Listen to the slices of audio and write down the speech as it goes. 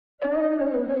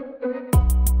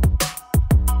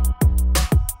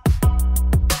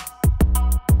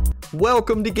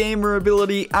Welcome to Gamer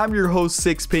Ability. I'm your host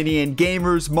Sixpenny, and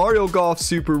gamers, Mario Golf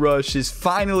Super Rush is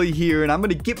finally here, and I'm going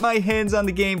to get my hands on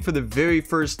the game for the very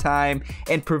first time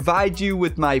and provide you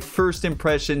with my first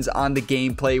impressions on the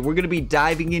gameplay. We're going to be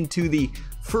diving into the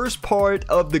first part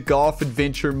of the golf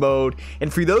adventure mode,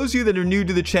 and for those of you that are new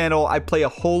to the channel, I play a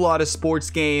whole lot of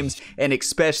sports games and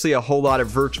especially a whole lot of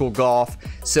virtual golf,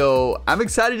 so I'm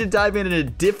excited to dive in a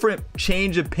different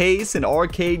change of pace, an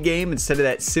arcade game instead of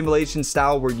that simulation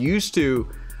style we're used to.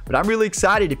 But I'm really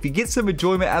excited. If you get some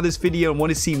enjoyment out of this video and want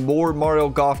to see more Mario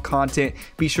Golf content,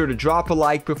 be sure to drop a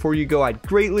like before you go. I'd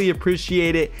greatly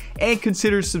appreciate it, and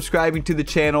consider subscribing to the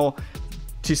channel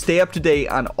to stay up to date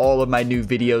on all of my new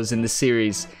videos in the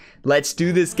series. Let's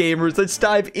do this, gamers. Let's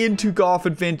dive into Golf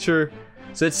Adventure.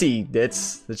 So let's see.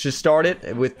 Let's just start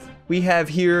it with, we have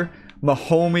here my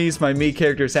homies. My main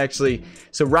character is actually,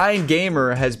 so Ryan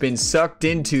Gamer has been sucked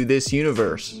into this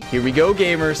universe. Here we go,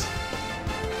 gamers.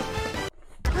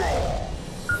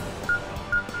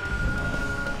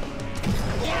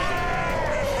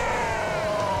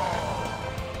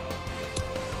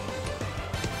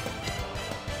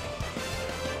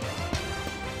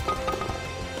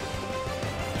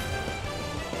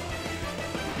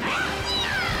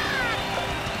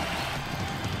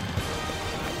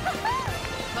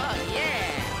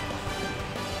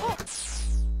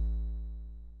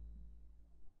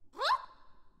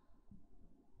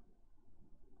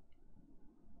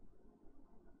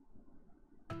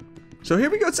 So here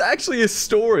we go. It's actually a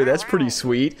story. That's pretty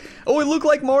sweet. Oh, it looked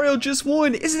like Mario just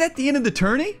won. Isn't that the end of the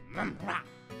tourney?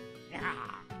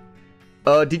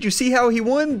 Did you see how he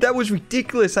won? That was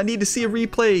ridiculous. I need to see a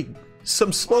replay.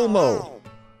 Some slow-mo.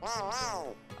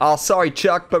 Oh, sorry,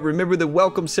 Chuck, but remember the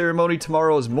welcome ceremony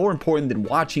tomorrow is more important than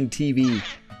watching TV.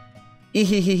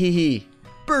 Ehehehe.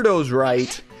 Birdo's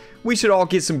right. We should all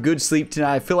get some good sleep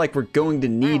tonight. I feel like we're going to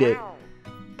need it.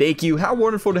 Thank you. How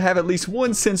wonderful to have at least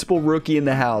one sensible rookie in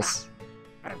the house.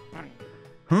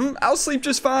 I'll sleep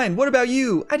just fine. What about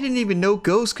you? I didn't even know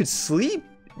ghosts could sleep.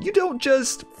 You don't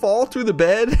just fall through the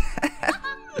bed.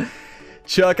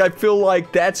 Chuck, I feel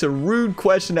like that's a rude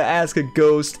question to ask a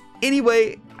ghost.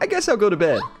 Anyway, I guess I'll go to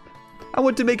bed. I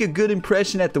want to make a good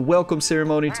impression at the welcome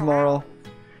ceremony tomorrow.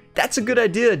 That's a good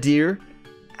idea, dear.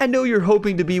 I know you're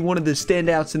hoping to be one of the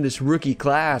standouts in this rookie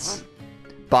class.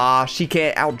 Bah, she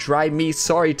can't outdrive me.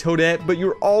 Sorry, Toadette, but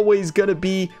you're always gonna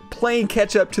be playing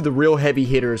catch up to the real heavy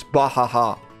hitters. Bah ha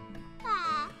ha.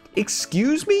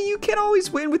 Excuse me? You can't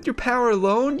always win with your power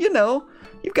alone. You know,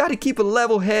 you've got to keep a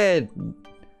level head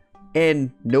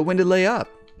and know when to lay up.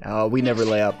 Oh, we never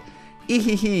lay up.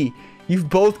 Ehehe. You've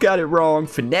both got it wrong.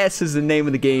 Finesse is the name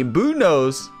of the game. Boo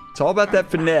knows. It's all about that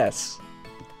finesse.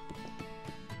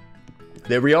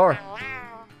 There we are.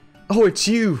 Oh, it's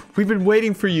you. We've been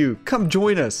waiting for you. Come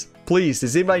join us. Please,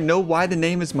 does anybody know why the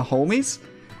name is Mahomies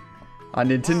on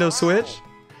Nintendo Switch?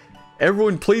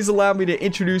 Everyone, please allow me to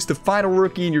introduce the final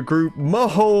rookie in your group,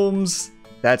 Mahomes.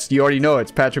 You already know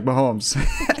it's Patrick Mahomes.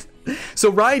 So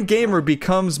Ryan Gamer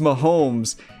becomes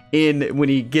Mahomes when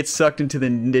he gets sucked into the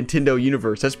Nintendo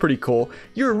universe. That's pretty cool.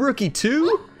 You're a rookie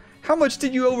too? How much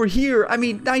did you overhear? I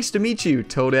mean, nice to meet you,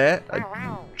 Toadette.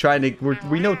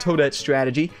 We know Toadette's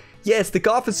strategy. Yes, the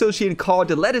Golf Association called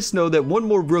to let us know that one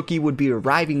more rookie would be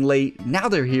arriving late. Now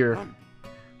they're here.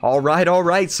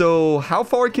 Alright, so how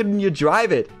far can you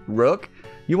drive it, Rook?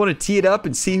 You want to tee it up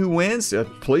and see who wins?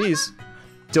 Please.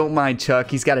 Don't mind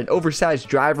Chuck, he's got an oversized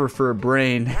driver for a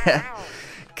brain.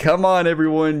 Come on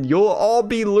everyone, you'll all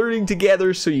be learning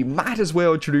together, so you might as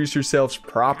well introduce yourselves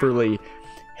properly.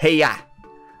 Hey-ya!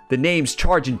 The name's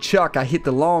Charging Chuck, I hit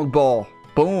the long ball.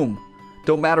 Boom.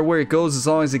 Don't matter where it goes as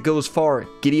long as it goes far.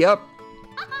 Giddy up.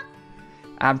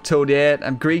 I'm Toadette.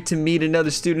 I'm great to meet another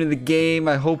student in the game.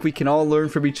 I hope we can all learn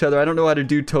from each other. I don't know how to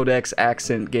do Toadette's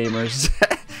accent, gamers.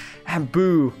 I'm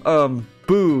Boo.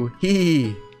 Boo.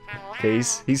 Hee. Okay,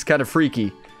 he's kind of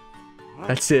freaky.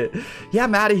 That's it. Yeah,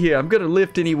 I'm out of here. I'm gonna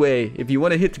lift anyway. If you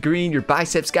want to hit the green, your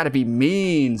biceps gotta be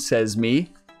mean, says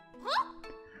me.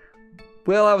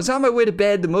 Well, I was on my way to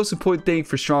bed. The most important thing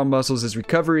for strong muscles is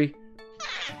recovery.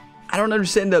 I don't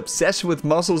understand the obsession with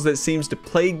muscles that seems to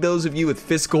plague those of you with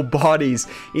physical bodies.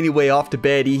 Anyway, off to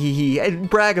bed. Hey,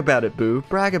 brag about it, Boo.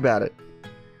 Brag about it.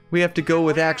 We have to go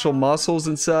with actual muscles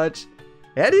and such.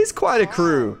 That is quite a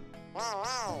crew.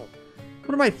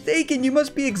 What am I thinking? You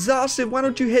must be exhausted. Why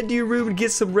don't you head to your room and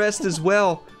get some rest as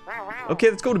well? Okay,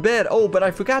 let's go to bed. Oh, but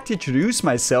I forgot to introduce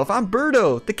myself. I'm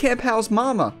Birdo, the camp house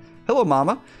mama. Hello,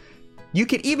 mama. You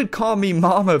can even call me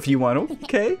mama if you want.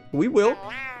 Okay, we will.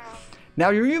 Now,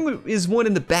 your room is one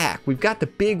in the back. We've got the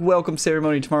big welcome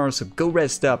ceremony tomorrow, so go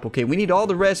rest up, okay? We need all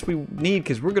the rest we need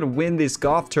because we're going to win this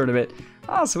golf tournament.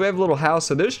 Oh, so we have a little house.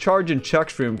 So there's Charge in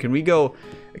Chuck's room. Can we go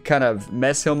kind of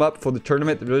mess him up for the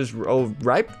tournament? There's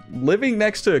right living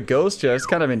next to a ghost. It's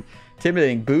kind of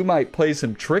intimidating. Boo might play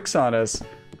some tricks on us.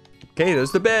 Okay,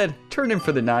 there's the bed. Turn in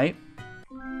for the night.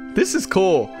 This is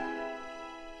cool.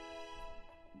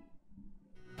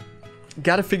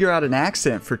 Got to figure out an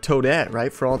accent for Toadette,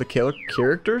 right? For all the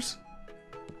characters.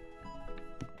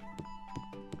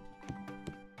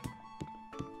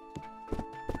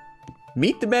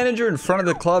 Meet the manager in front of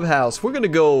the clubhouse. We're gonna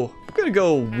go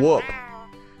whoop.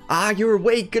 Ah, you're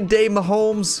awake. Good day,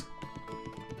 Mahomes.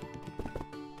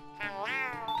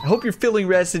 I hope you're feeling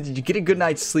rested. Did you get a good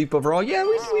night's sleep overall? Yeah,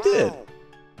 we did.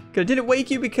 Good. Did it wake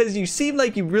you because you seemed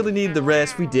like you really needed the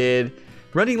rest? We did.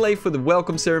 Running late for the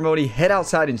welcome ceremony. Head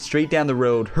outside and straight down the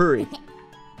road. Hurry.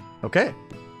 Okay.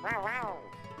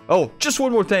 Oh, just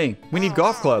one more thing. We need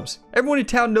golf clubs. Everyone in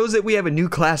town knows that we have a new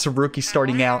class of rookies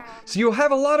starting out, so you'll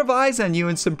have a lot of eyes on you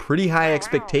and some pretty high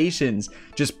expectations.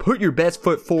 Just put your best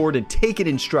foot forward and take it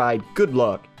in stride. Good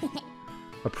luck.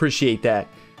 Appreciate that.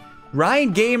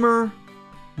 Ryan Gamer,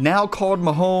 now called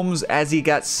Mahomes, as he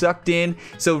got sucked in.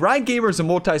 So Ryan Gamer is a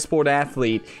multi-sport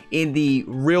athlete in the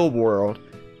real world.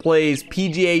 Plays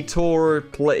PGA Tour,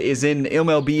 is in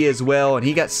MLB as well, and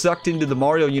he got sucked into the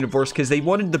Mario universe because they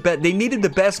wanted they needed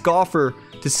the best golfer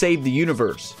to save the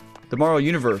universe, the Mario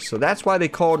universe. So that's why they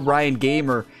called Ryan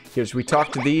Gamer. Here, so we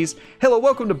talk to these. Hello,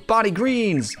 welcome to Bonnie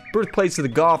Green's, birthplace of the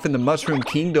golf in the Mushroom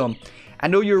Kingdom. I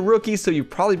know you're a rookie, so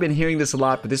you've probably been hearing this a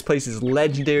lot, but this place is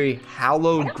legendary,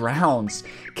 hallowed grounds.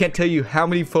 Can't tell you how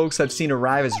many folks I've seen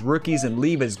arrive as rookies and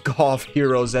leave as golf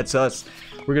heroes. That's us.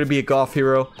 We're gonna be a golf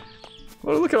hero.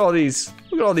 Well, look at all these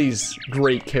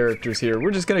great characters here.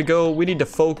 We're just gonna go. We need to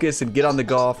focus and get on the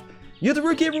golf. You're the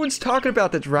rookie everyone's talking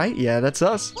about. That's right. Yeah, that's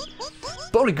us.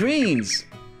 Bonnie Greens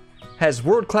has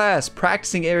world-class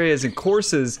practicing areas and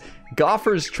courses.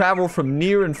 Golfers travel from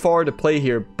near and far to play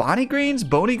here. Bonnie Greens?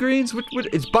 Bonnie Greens?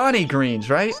 It's Bonnie Greens,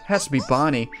 right? Has to be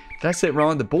Bonnie. Did I say it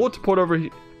wrong? The bulletin board over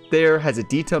there has a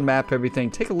detailed map of everything.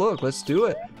 Take a look. Let's do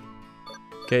it.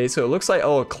 Okay, so it looks like,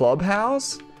 oh, a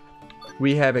clubhouse.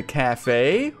 We have a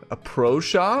cafe, a pro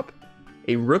shop,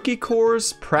 a rookie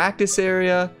course, practice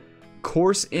area,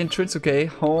 course entrance, okay,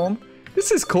 home. This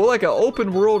is cool, like an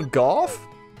open world golf.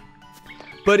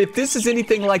 But if this is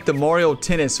anything like the Mario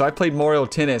Tennis, so I played Mario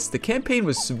Tennis, the campaign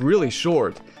was really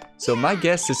short. So my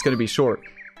guess is going to be short.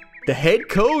 The head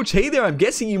coach, hey there, I'm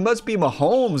guessing you must be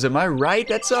Mahomes, am I right?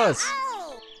 That's us.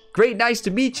 Great, nice to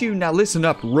meet you. Now listen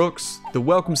up, rooks. The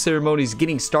welcome ceremony is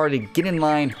getting started. Get in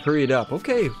line, hurry it up.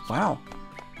 Okay, wow.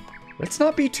 Let's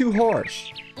not be too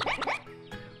harsh.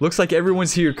 Looks like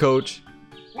everyone's here, coach.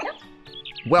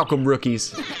 Welcome,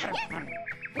 rookies.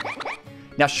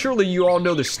 Now, surely you all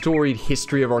know the storied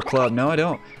history of our club. No, I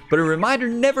don't. But a reminder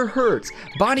never hurts.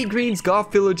 Bonnie Green's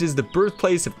Golf Village is the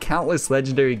birthplace of countless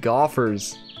legendary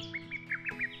golfers.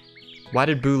 Why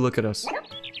did Boo look at us?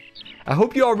 I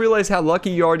hope you all realize how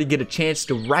lucky you are to get a chance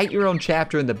to write your own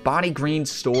chapter in the Bonnie Green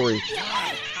story.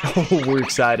 Oh, we're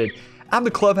excited. I'm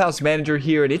the clubhouse manager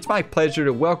here, and it's my pleasure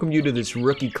to welcome you to this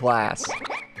rookie class.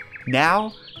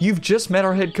 Now, you've just met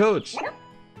our head coach.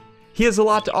 He has a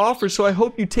lot to offer, so I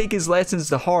hope you take his lessons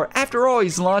to heart. After all,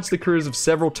 he's launched the careers of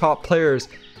several top players.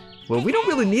 Well, we don't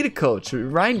really need a coach.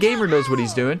 Ryan Gamer knows what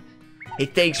he's doing. Hey,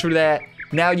 thanks for that.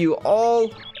 Now you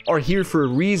all are here for a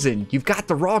reason. You've got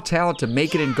the raw talent to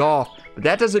make it in golf, but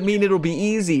that doesn't mean it'll be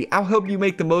easy. I'll help you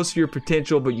make the most of your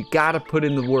potential, but you gotta put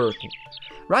in the work.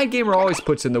 Ryan Gamer always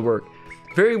puts in the work.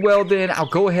 Very well then, I'll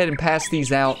go ahead and pass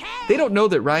these out. They don't know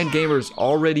that Ryan Gamer's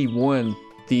already won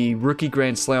the Rookie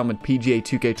Grand Slam in PGA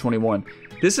 2K21.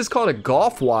 This is called a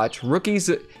golf watch. Rookies,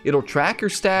 it'll track your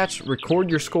stats, record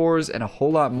your scores, and a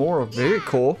whole lot more. Very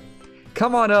cool.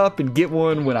 Come on up and get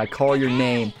one when I call your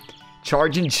name.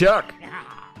 Charging Chuck.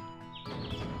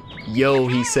 Yo,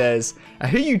 he says. I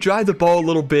hear you drive the ball a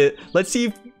little bit. Let's see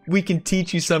if we can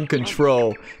teach you some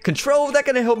control. Control, that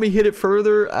gonna help me hit it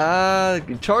further?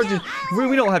 Charging,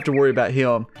 we don't have to worry about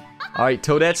him. All right,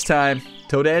 Toadette's time.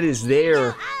 Toadette is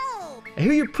there. I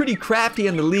hear you're pretty crafty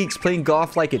in the leagues, playing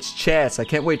golf like it's chess. I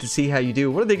can't wait to see how you do.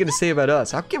 What are they gonna say about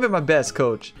us? I'll give it my best,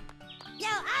 coach.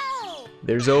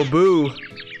 There's old Boo.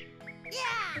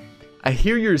 I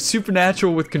hear you're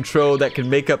supernatural with control that can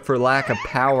make up for lack of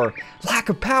power. Lack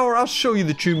of power? I'll show you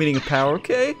the true meaning of power,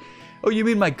 okay? Oh, you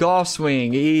mean my golf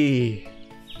swing? Eee.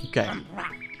 Okay.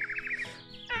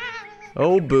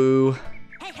 Oh, Boo.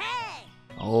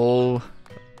 Oh.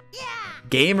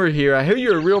 Gamer here. I hear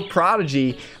you're a real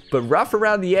prodigy. but rough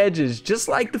around the edges, just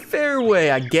like the fairway,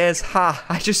 I guess. Ha,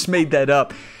 I just made that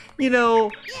up. You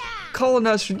know, calling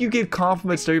us, you give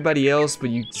compliments to everybody else, but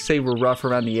you say we're rough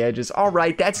around the edges. All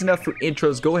right, that's enough for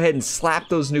intros. Go ahead and slap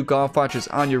those new golf watches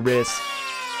on your wrists.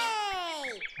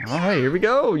 All right, here we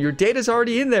go. Your data's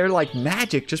already in there like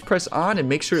magic. Just press on and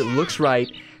make sure it looks right.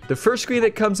 The first screen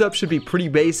that comes up should be pretty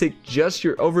basic, just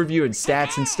your overview and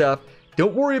stats and stuff.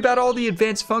 Don't worry about all the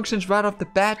advanced functions right off the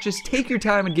bat. Just take your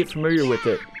time and get familiar with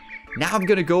it. Now I'm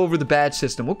gonna go over the badge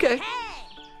system. Okay.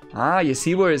 You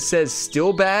see where it says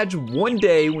still badge? One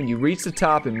day when you reach the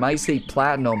top, it might say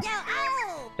platinum.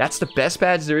 That's the best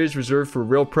badge there is reserved for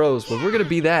real pros. Well, we're gonna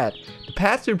be that. The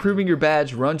path to improving your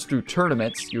badge runs through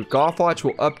tournaments. Your golf watch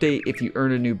will update if you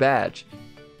earn a new badge.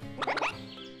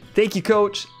 Thank you,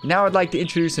 Coach. Now I'd like to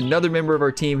introduce another member of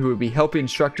our team who will be helping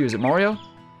instruct you. Is it Mario?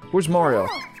 Where's Mario?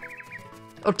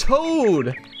 Oh,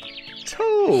 Toad!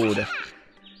 Toad!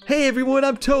 Hey everyone,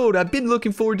 I'm Toad. I've been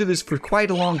looking forward to this for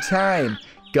quite a long time.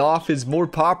 Golf is more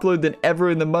popular than ever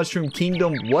in the Mushroom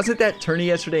Kingdom. Wasn't that tourney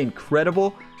yesterday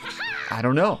incredible? I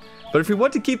don't know. But if we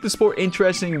want to keep the sport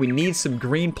interesting, we need some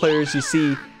green players, you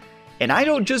see. And I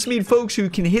don't just mean folks who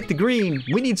can hit the green.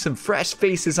 We need some fresh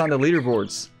faces on the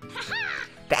leaderboards.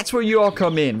 That's where you all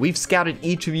come in. We've scouted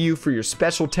each of you for your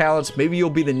special talents. Maybe you'll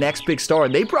be the next big star.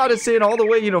 And they brought us in all the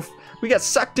way, you know, we got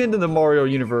sucked into the Mario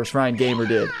universe, Ryan Gamer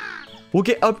did. We'll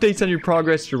get updates on your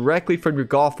progress directly from your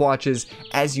golf watches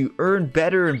as you earn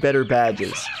better and better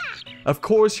badges. Of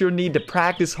course, you'll need to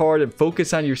practice hard and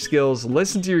focus on your skills.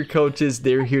 Listen to your coaches,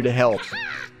 they're here to help.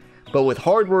 But with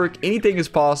hard work, anything is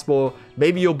possible.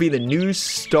 Maybe you'll be the new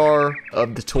star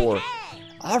of the tour.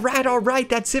 All right,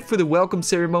 that's it for the welcome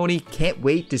ceremony. Can't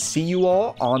wait to see you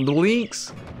all on the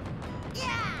links.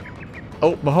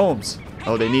 Oh, Mahomes.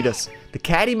 Oh, they need us. The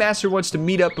Caddy Master wants to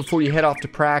meet up before you head off to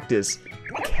practice.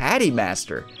 Caddy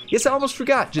Master? Yes, I almost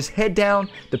forgot. Just head down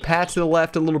the path to the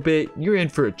left a little bit. You're in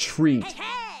for a treat.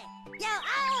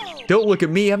 Don't look at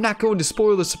me. I'm not going to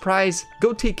spoil the surprise.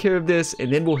 Go take care of this,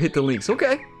 and then we'll hit the links.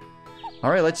 Okay. All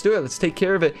right, let's do it. Let's take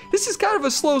care of it. This is kind of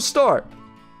a slow start,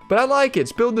 but I like it.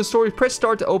 It's building the story. Press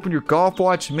start to open your golf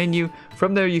watch menu.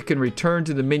 From there, you can return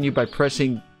to the menu by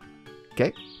pressing...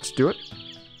 Okay, let's do it.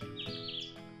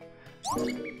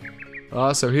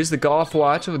 So here's the golf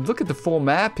watch. Look at the full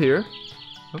map here.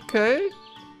 Okay.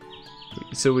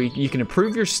 So you can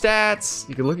improve your stats.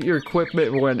 You can look at your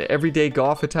equipment. We're in everyday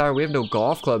golf attire. We have no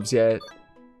golf clubs yet.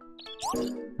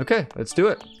 Okay, let's do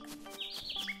it.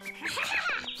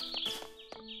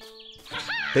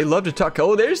 They love to talk.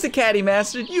 Oh, there's the Caddy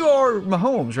Master. You are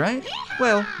Mahomes, right?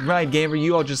 Well, Ryan Gamer,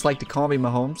 you all just like to call me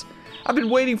Mahomes. I've been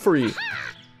waiting for you.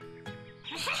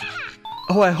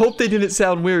 Oh, I hope they didn't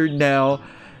sound weird now.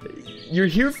 You're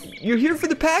here for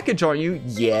the package, aren't you?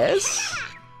 Yes?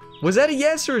 Was that a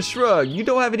yes or a shrug? You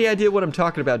don't have any idea what I'm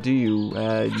talking about, do you?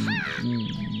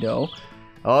 No.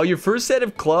 Oh, your first set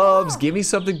of clubs. Give me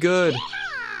something good.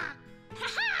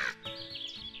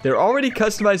 They're already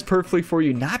customized perfectly for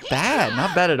you. Not bad.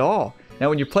 Not bad at all. Now,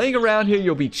 when you're playing around here,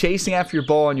 you'll be chasing after your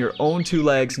ball on your own two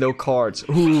legs, no cards.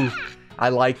 Ooh, I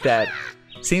like that.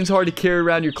 Seems hard to carry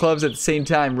around your clubs at the same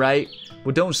time, right?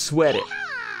 Well, don't sweat it.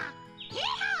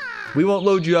 We won't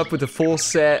load you up with a full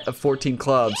set of 14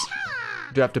 clubs.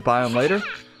 Do you have to buy them later?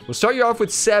 We'll start you off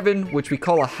with 7, which we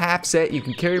call a half set. You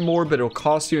can carry more, but it'll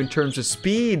cost you in terms of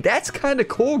speed. That's kind of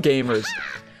cool, gamers.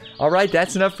 All right,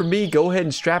 that's enough for me. Go ahead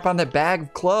and strap on that bag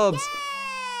of clubs.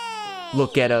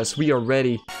 Look at us. We are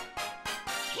ready.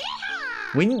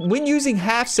 When using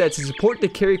half sets, it's important to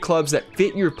carry clubs that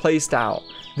fit your play style.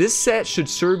 This set should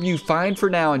serve you fine for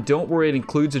now, and don't worry, it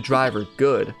includes a driver.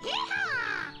 Good.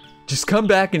 Just come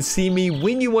back and see me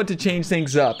when you want to change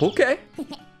things up, okay?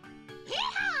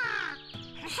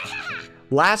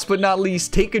 Last but not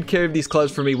least, take good care of these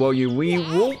clubs for me, will you? We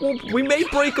may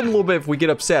break them a little bit if we get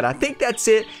upset. I think that's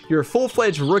it. You're a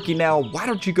full-fledged rookie now. Why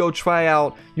don't you go try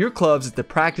out your clubs at the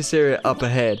practice area up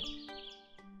ahead?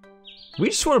 We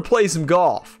just want to play some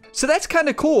golf. So that's kind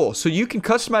of cool. So you can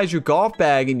customize your golf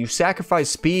bag and you sacrifice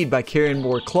speed by carrying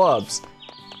more clubs.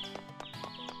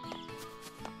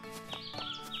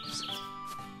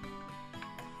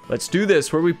 Let's do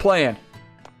this. Where are we playing?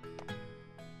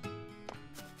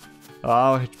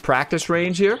 Practice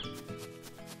range here.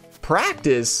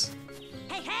 Practice?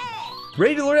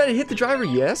 Ready to learn how to hit the driver?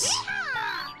 Yes.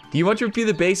 Do you want to review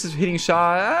the basics of hitting a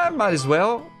shot? Might as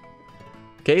well.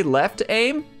 Okay, left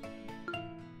aim.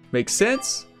 Makes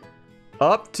sense.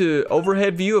 Up to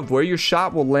overhead view of where your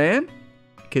shot will land.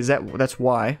 Because that's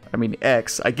Y. I mean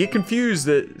X. I get confused.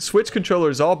 The Switch controller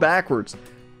is all backwards.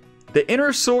 The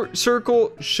inner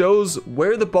circle shows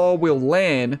where the ball will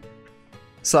land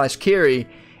 / carry.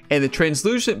 And the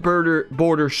translucent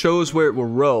border shows where it will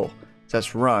roll. So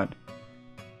that's run.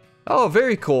 Oh,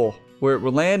 very cool. Where it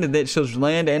will land, and then it shows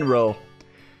land and roll.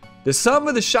 The sum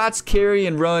of the shots carry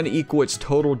and run equal its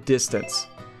total distance.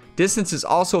 Distance is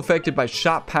also affected by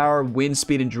shot power, wind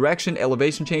speed and direction,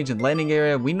 elevation change, and landing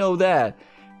area. We know that.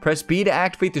 Press B to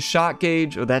activate the shot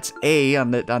gauge, or that's A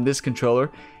on this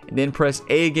controller, and then press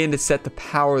A again to set the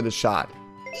power of the shot.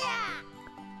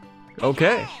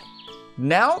 Okay.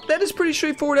 Now, that is pretty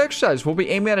straightforward exercise. We'll be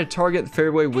aiming at a target in the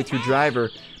fairway with your driver.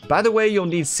 By the way, you'll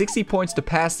need 60 points to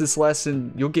pass this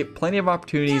lesson. You'll get plenty of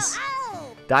opportunities.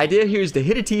 The idea here is to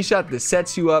hit a tee shot that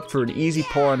sets you up for an easy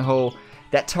par on hole.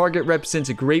 That target represents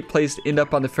a great place to end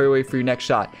up on the fairway for your next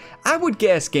shot. I would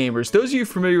guess, gamers, those of you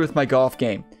familiar with my golf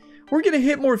game, we're going to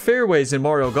hit more fairways in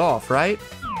Mario Golf, right?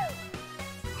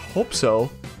 Hope so.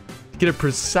 To get a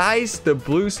precise, the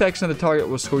blue section of the target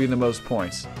will score you the most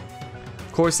points.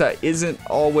 Of course, that isn't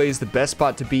always the best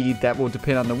spot to be. That will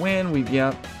depend on the wind.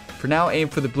 For now, aim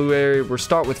for the blue area. We'll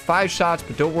start with 5 shots,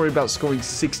 but don't worry about scoring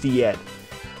 60 yet.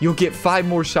 You'll get 5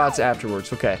 more shots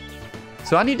afterwards. Okay.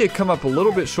 So I need to come up a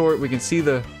little bit short. We can see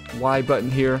the Y button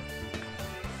here.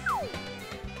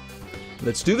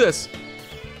 Let's do this.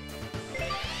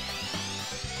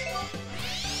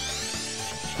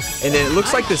 And then it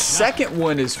looks like the second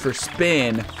one is for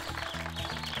spin.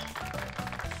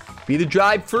 Be the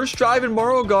drive. First drive in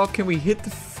Mario Golf. Can we hit the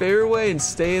fairway and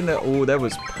stay in the... Oh, that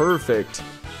was perfect.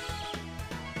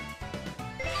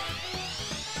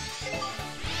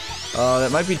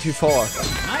 That might be too far.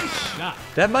 Nice shot.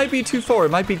 That might be too far. It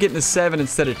might be getting a 7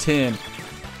 instead of 10.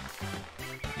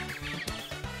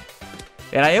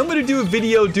 And I am going to do a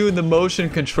video doing the motion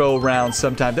control round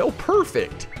sometime. Oh,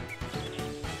 perfect.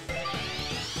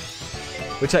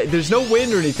 There's no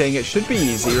wind or anything. It should be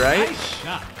easy, right? Nice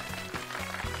shot.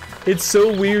 It's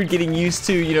so weird getting used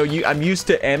to, I'm used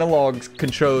to analog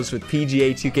controls with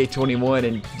PGA 2K21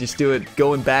 and just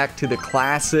going back to the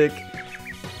classic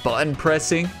button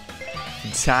pressing,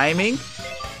 timing.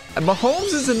 And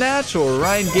Mahomes is a natural.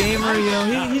 Ryan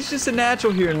Gamer, he's just a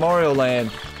natural here in Mario Land.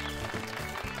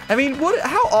 I mean,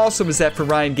 how awesome is that for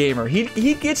Ryan Gamer?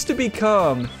 He gets to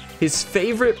become his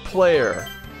favorite player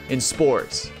in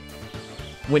sports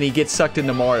when he gets sucked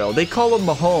into Mario. They call him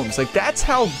Mahomes. Like, that's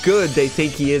how good they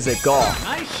think he is at golf.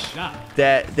 Nice shot.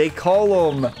 That they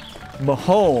call him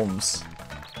Mahomes,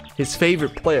 his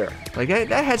favorite player. Like,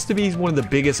 that has to be one of the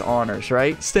biggest honors,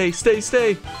 right? Stay.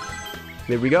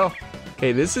 There we go.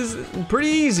 Okay, this is pretty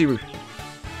easy.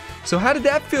 So how did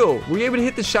that feel? Were you able to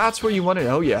hit the shots where you wanted?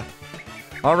 Oh, yeah.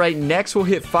 All right, next we'll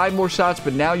hit 5 more shots,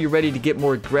 but now you're ready to get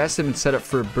more aggressive and set up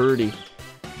for a birdie.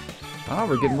 Oh,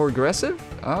 we're getting more aggressive?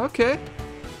 Okay.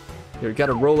 Here, we got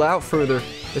to roll out further.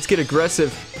 Let's get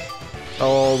aggressive.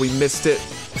 Oh, we missed it.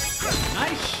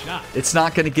 Nice shot. It's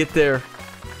not going to get there.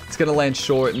 It's going to land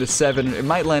short in the 7. It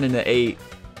might land in the 8.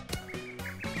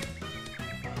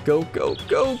 Go.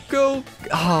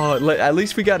 Oh, at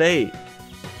least we got 8.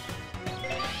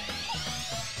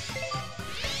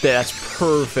 That's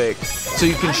perfect. So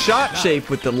you can shot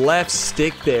shape with the left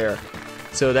stick there.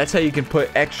 So that's how you can put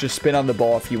extra spin on the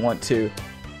ball if you want to.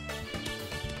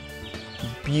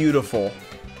 Beautiful.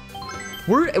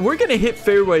 We're gonna hit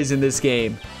fairways in this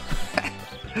game.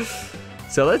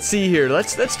 So let's see here.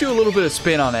 Let's do a little bit of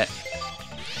spin on it.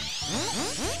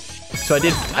 So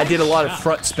I did a lot of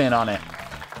front spin on it.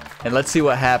 And let's see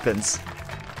what happens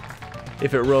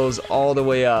if it rolls all the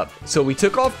way up. So we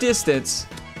took off distance.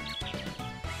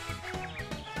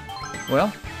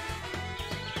 Well,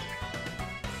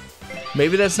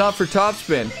 maybe that's not for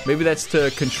topspin. Maybe that's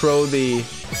to control the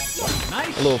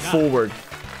a little forward.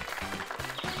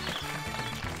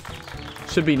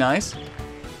 Should be nice.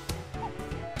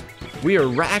 We are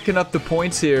racking up the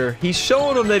points here. He's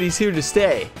showing them that he's here to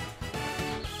stay.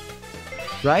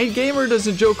 Ryan Gamer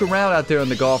doesn't joke around out there on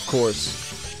the golf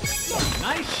course.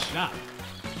 Nice shot.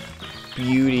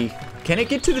 Beauty. Can it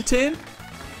get to the 10?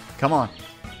 Come on.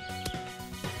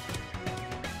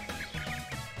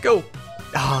 Go.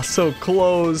 Ah, so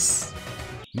close.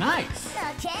 Nice.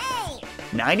 Okay.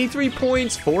 93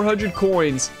 points, 400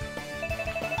 coins.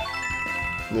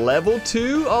 Level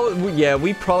 2? Oh, yeah,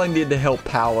 we probably need to help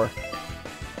power.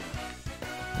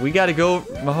 We got to go.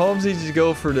 Mahomes needs to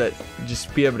go for that.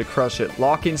 Just be able to crush it.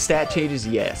 Lock-in stat changes,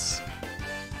 yes.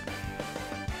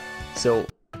 So,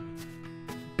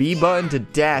 B button to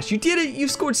dash. You did it. You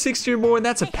scored 60 or more, and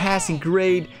that's a passing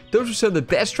grade. Those are some of the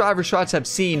best driver shots I've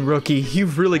seen, rookie.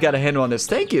 You've really got a handle on this.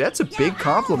 Thank you. That's a big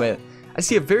compliment. I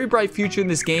see a very bright future in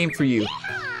this game for you.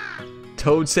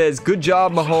 Toad says, good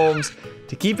job, Mahomes.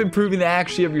 To keep improving the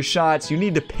accuracy of your shots, you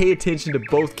need to pay attention to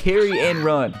both carry and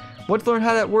run. Want to learn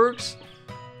how that works?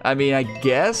 I mean, I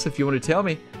guess, if you want to tell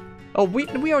me. Oh, we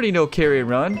already know carry and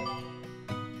run.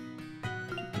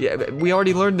 Yeah, we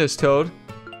already learned this, Toad.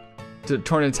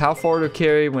 Tournaments, how far to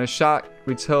carry when a shot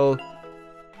reaches hole.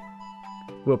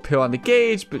 We'll pill on the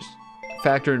gauge, but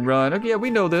factor and run. Okay, yeah, we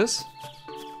know this.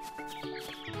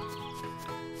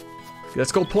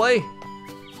 Let's go play.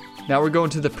 Now we're going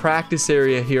to the practice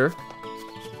area here.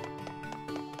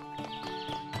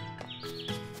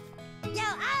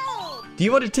 Do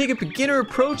you want to take a beginner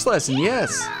approach lesson?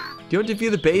 Yes. Do you want to view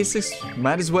the basics?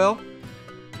 Might as well.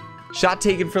 Shot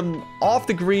taken from off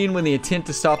the green when the intent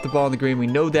to stop the ball on the green. We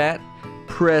know that.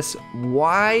 Press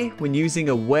Y when using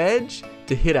a wedge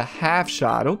to hit a half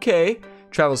shot. Okay.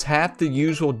 Travels half the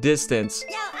usual distance.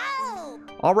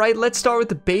 Alright, let's start with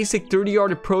the basic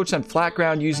 30-yard approach on flat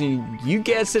ground using, you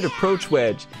guessed it, approach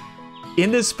wedge.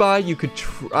 In this spot, you could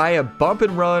try a bump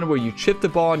and run where you chip the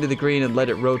ball into the green and let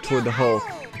it roll toward the hole.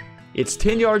 It's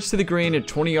 10 yards to the green and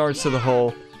 20 yards to the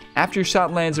hole. After your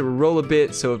shot lands, it will roll a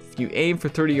bit, so if you aim for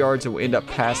 30 yards, it will end up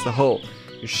past the hole.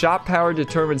 Your shot power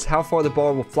determines how far the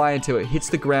ball will fly until it hits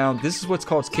the ground. This is what's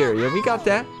called carry. Yeah, we got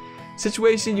that.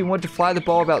 Situation, you want to fly the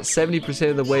ball about 70%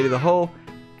 of the way to the hole.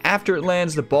 After it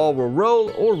lands, the ball will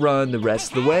roll or run the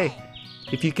rest of the way.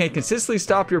 If you can consistently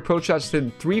stop your approach shots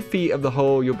within 3 feet of the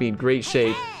hole, you'll be in great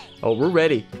shape. Oh, we're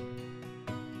ready.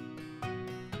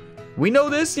 We know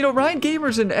this. You know, Ryan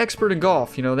Gamer's an expert in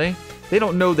golf. You know, they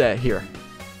don't know that here.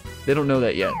 They don't know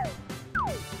that yet.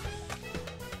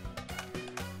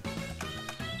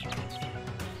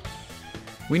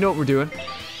 We know what we're doing.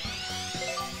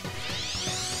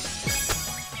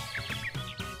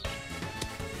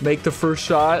 Make the first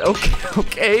shot.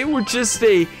 Okay, we're just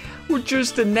a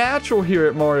natural here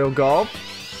at Mario Golf.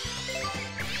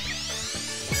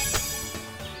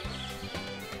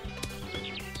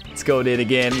 Let's go in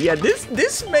again. Yeah,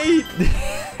 this may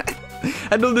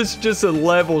I know this is just a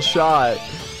level shot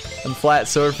on flat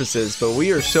surfaces, but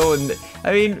we are showing,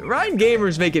 I mean, Ryan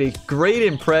Gamer's making a great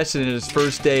impression in his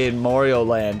first day in Mario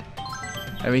Land.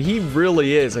 I mean, he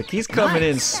really is. Like, he's coming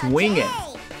in swinging.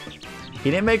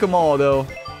 He didn't make them all, though.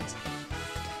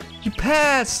 You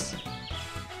passed!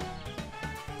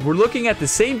 We're looking at the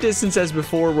same distance as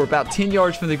before. We're about 10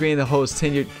 yards from the green. The hole is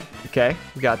 10 yards. Okay,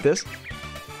 we got this.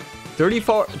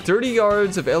 30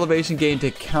 yards of elevation gain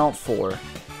to count for.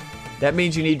 That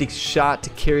means you need to shot to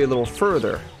carry a little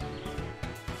further.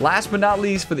 Last but not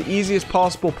least, for the easiest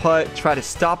possible putt, try to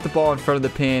stop the ball in front of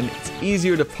the pin. It's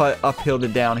easier to putt uphill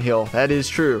than downhill. That is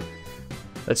true.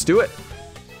 Let's do it.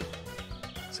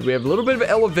 So we have a little bit of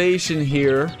elevation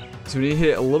here. So we need to hit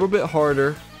it a little bit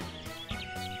harder.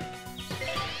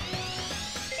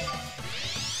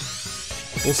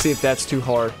 We'll see if that's too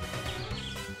hard.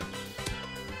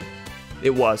 It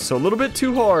was. So a little bit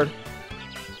too hard.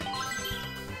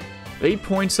 8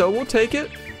 points, so we'll take it.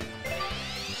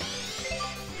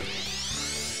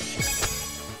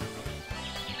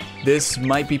 This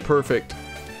might be perfect.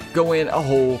 Go in.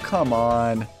 Oh, come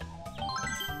on.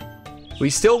 We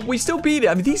still beat it.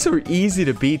 I mean, these are easy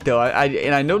to beat, though.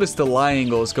 And I noticed the lie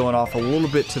angle is going off a little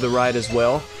bit to the right as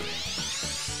well.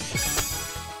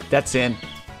 That's in.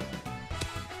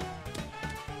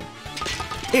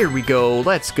 Here we go.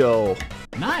 Let's go.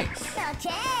 Nice.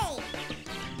 Okay.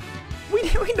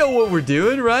 We know what we're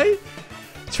doing, right?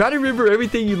 Try to remember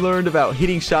everything you learned about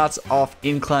hitting shots off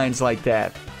inclines like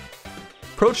that.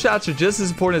 Approach shots are just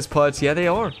as important as putts. Yeah, they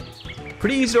are.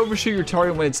 Pretty easy to overshoot your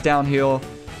target when it's downhill.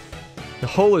 The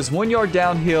hole is 1 yard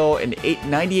downhill and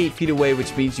 98 feet away,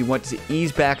 which means you want to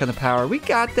ease back on the power. We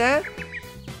got that.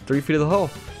 3 feet of the hole.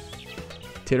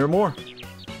 10 or more.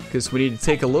 Because we need to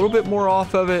take a little bit more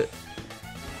off of it.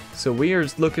 So we are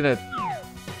looking at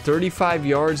 35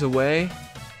 yards away.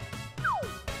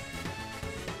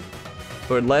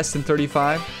 Or less than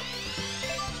 35.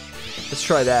 Let's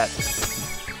try that.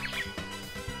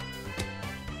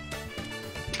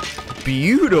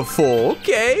 Beautiful.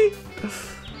 Okay.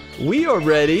 We are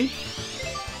ready.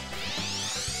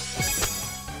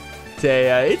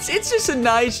 It's just a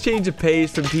nice change of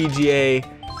pace from PGA.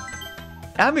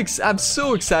 I'm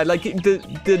so excited. Like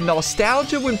the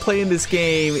nostalgia when playing this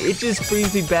game, it just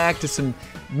brings me back to some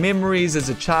memories as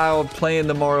a child playing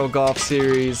the Mario Golf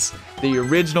series, the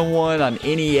original one on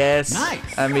NES.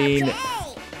 Nice. I mean,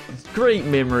 great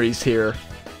memories here.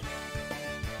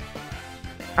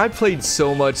 I played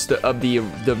so much of the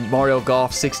Mario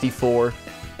Golf 64.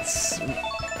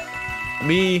 I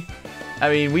mean,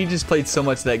 we just played so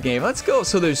much of that game. Let's go.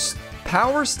 So there's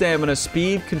power, stamina,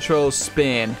 speed, control,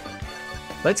 spin.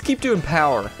 Let's keep doing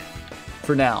power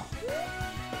for now.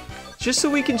 Just so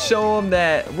we can show them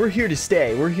that we're here to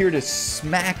stay. We're here to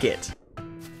smack it.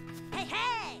 Hey,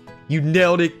 hey. You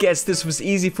nailed it. Guess this was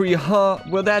easy for you, huh?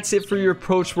 Well, that's it for your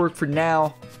approach work for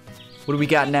now. What do we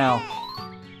got now?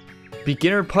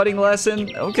 Beginner putting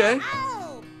lesson? Okay.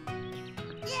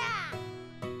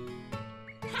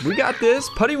 We got this.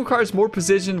 Putting requires more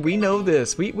precision. We know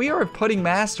this. We are a putting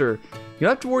master. You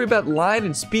don't have to worry about line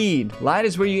and speed. Line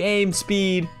is where you aim.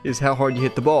 Speed is how hard you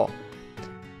hit the ball.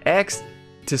 X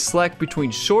to select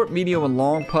between short, medium, and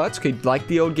long putts. Okay, like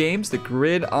the old games, the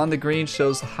grid on the green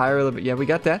shows higher level. Yeah, we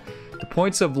got that. The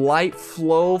points of light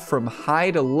flow from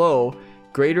high to low.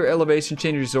 Greater elevation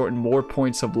change result in more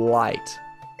points of light.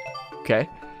 Okay.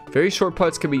 Very short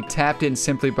putts can be tapped in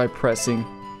simply by pressing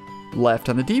left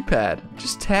on the D-pad.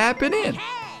 Just tap it in.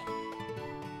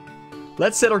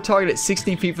 Let's set our target at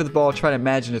 16 feet for the ball. Try to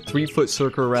imagine a 3-foot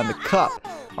circle around the cup.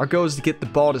 Our goal is to get the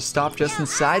ball to stop just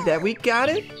inside that. We got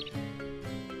it.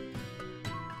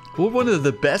 We're one of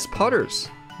the best putters,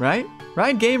 right?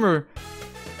 Ryan Gamer,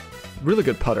 really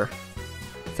good putter,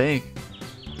 I think.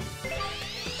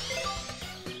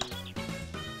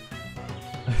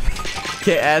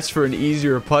 Can't ask for an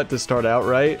easier putt to start out,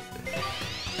 right?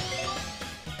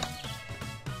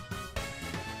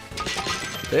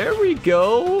 There we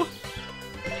go.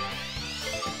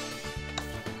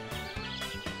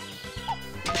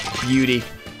 Beauty.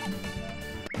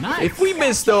 Nice. If we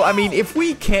miss though, I mean, if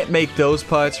we can't make those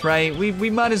putts, right, we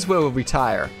might as well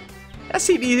retire. That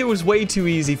seemed it was way too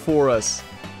easy for us.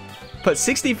 But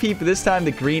 60 feet, but this time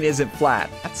the green isn't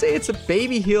flat. I'd say it's a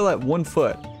baby hill at 1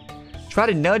 foot. Try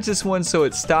to nudge this one so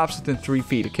it stops within 3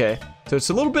 feet, okay? So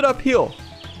it's a little bit uphill.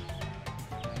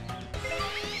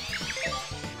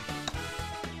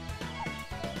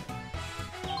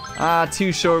 Ah,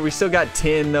 too short. We still got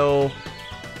 10 though.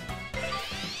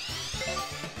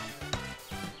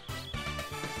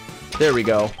 There we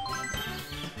go.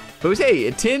 But hey,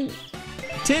 a 10's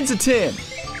a 10.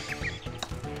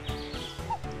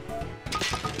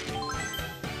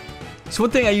 So one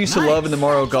thing I used to love in the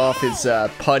Mario Golf is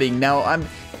putting. Now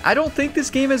I don't think this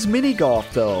game has mini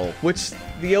golf though, which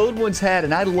the old ones had,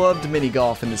 and I loved mini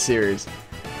golf in the series.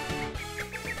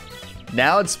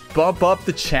 Now it's bump up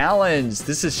the challenge.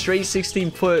 This is straight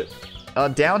 16-foot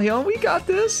downhill. We got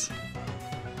this.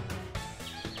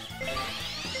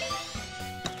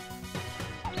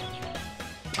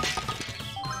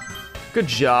 Good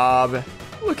job.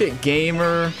 Look at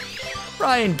Gamer.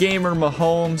 Ryan Gamer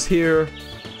Mahomes here.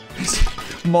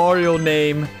 Mario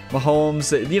name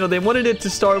Mahomes. You know, they wanted it to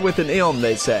start with an M,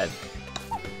 they said.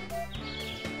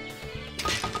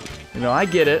 You know, I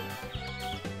get it.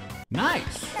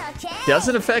 Nice.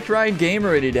 Doesn't affect Ryan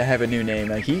Gamer any to have a new name.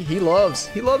 Like he loves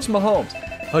Mahomes.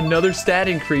 Another stat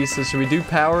increase. So should we do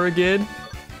power again?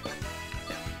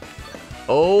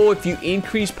 Oh, if you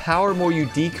increase power more, you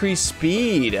decrease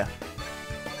speed.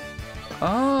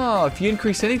 Oh, if you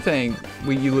increase anything,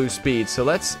 you lose speed. So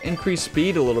let's increase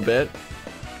speed a little bit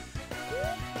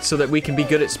so that we can be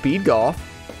good at speed golf.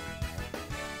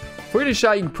 For a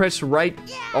shot, you can press right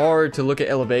R to look at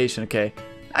elevation. Okay.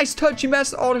 Nice touch. You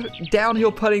mastered all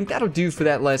downhill putting. That'll do for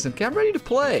that lesson. Okay, I'm ready to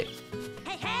play.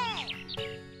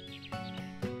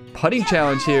 Putting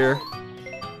challenge here.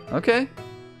 Okay.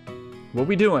 What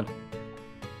we doing?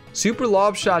 Super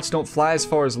lob shots don't fly as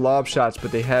far as lob shots,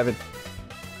 but they haven't.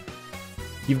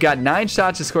 You've got 9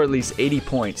 shots to score at least 80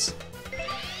 points.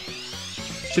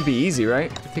 Should be easy,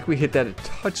 right? I think we hit that a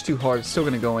touch too hard. It's still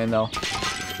gonna go in though.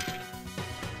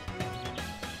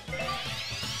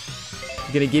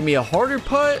 You gonna give me a harder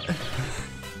putt?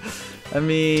 I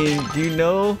mean, do you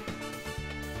know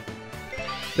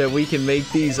that we can make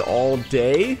these all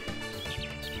day?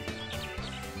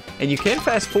 And you can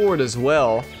fast forward as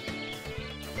well.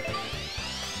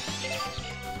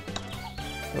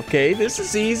 Okay, this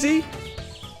is easy.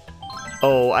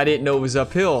 Oh, I didn't know it was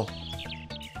uphill.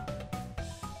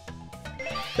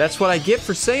 That's what I get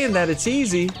for saying that it's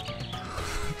easy.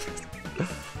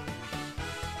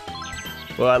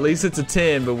 Well, at least it's a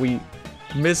 10, but we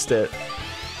missed it.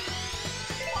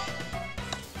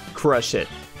 Crush it.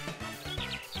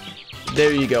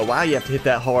 There you go. Wow, you have to hit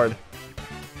that hard.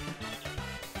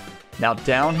 Now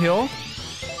downhill.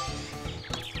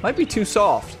 Might be too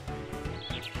soft.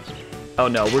 Oh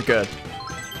no, we're good.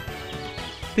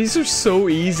 These are so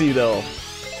easy though.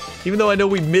 Even though I know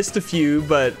we missed a few,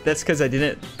 but that's because I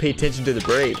didn't pay attention to the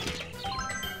break.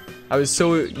 I was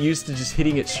so used to just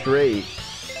hitting it straight.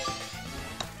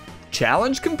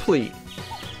 Challenge complete.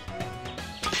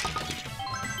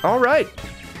 All right.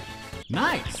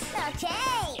 Nice.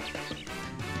 Okay.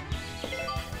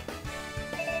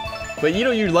 But you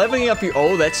know, you're leveling up your...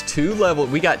 Oh, that's 2 level.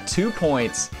 We got 2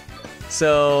 points.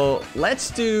 So let's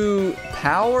do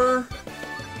power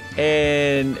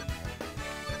and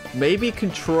Maybe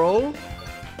control?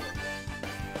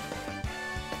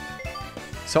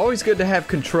 It's always good to have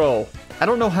control. I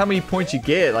don't know how many points you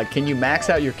get. Like, can you max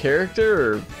out your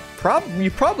character? Or you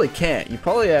probably can't. You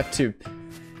probably have to.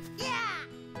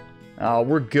 Oh,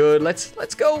 we're good. Let's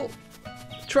go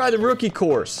try the rookie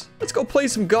course. Let's go play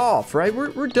some golf, right?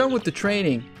 We're done with the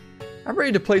training. I'm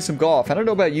ready to play some golf. I don't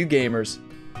know about you gamers.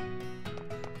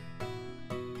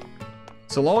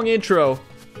 It's a long intro.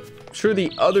 I'm sure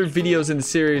the other videos in the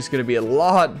series are going to be a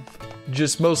lot,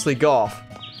 just mostly golf.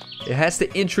 It has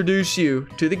to introduce you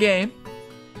to the game.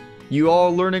 You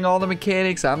all learning all the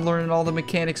mechanics. I'm learning all the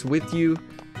mechanics with you.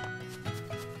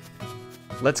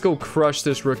 Let's go crush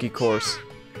this rookie course.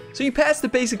 So you passed the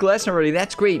basic lesson already.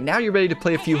 That's great. Now you're ready to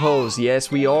play a few holes. Yes,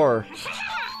 we are.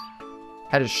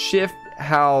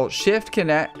 How shift can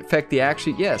affect the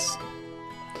action. Yes.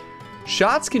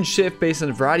 Shots can shift based on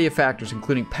a variety of factors,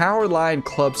 including power, lie, and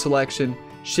club selection.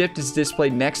 Shift is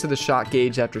displayed next to the shot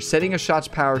gauge. After setting a shot's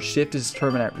power, shift is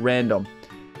determined at random.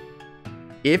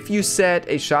 If you set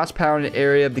a shot's power in an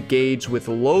area of the gauge with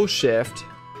low shift,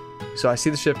 so I see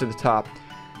the shift at the top,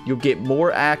 you'll get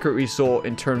more accurate result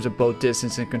in terms of both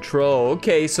distance and control.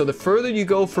 Okay, so the further you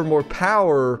go for more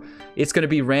power, it's going to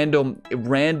be random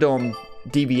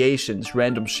deviations,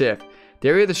 random shift. The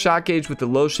area of the shot gauge with the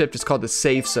low shift is called the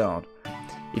safe zone.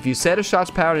 If you set a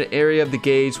shot's power in an area of the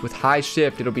gauge with high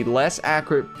shift, it'll be less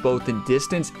accurate both in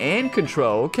distance and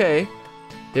control. Okay.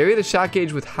 The area of the shot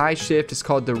gauge with high shift is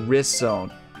called the risk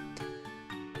zone.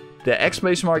 The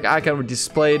exclamation mark icon will be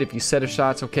displayed if you set a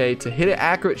shot. Okay. To hit an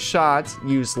accurate shot,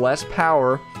 use less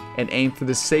power and aim for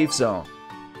the safe zone.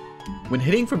 When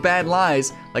hitting for bad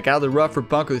lies, like out of the rough or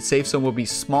bunker, the safe zone will be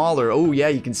smaller. Oh yeah,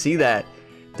 you can see that.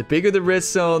 The bigger the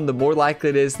risk zone, the more likely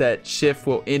it is that shift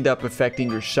will end up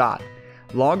affecting your shot.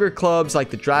 Longer clubs like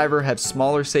the driver have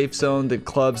smaller safe zone than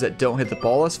clubs that don't hit the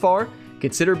ball as far.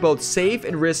 Consider both safe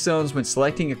and risk zones when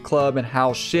selecting a club and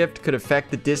how shift could affect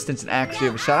the distance and accuracy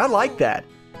of a shot. I like that.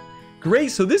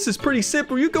 Great, so this is pretty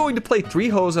simple. You're going to play 3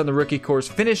 holes on the rookie course,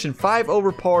 finish in 5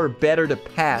 over par or better to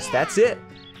pass. That's it.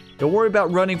 Don't worry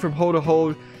about running from hole to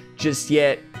hole just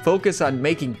yet. Focus on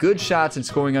making good shots and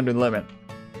scoring under the limit.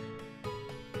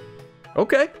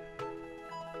 Okay.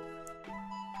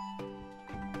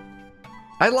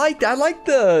 I like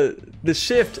the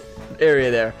shift area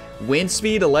there. Wind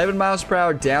speed 11 miles per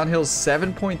hour, downhill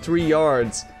 7.3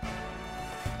 yards.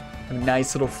 A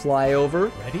nice little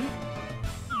flyover. Ready?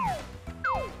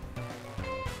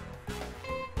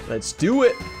 Let's do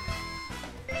it.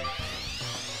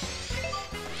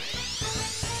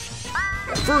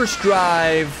 First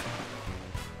drive.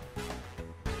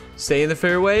 Stay in the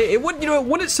fairway. It wouldn't, it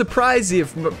wouldn't surprise you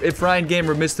if Ryan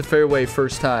Gamer missed the fairway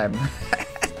first time.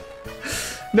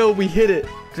 No, we hit it.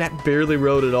 That barely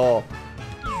rode at all.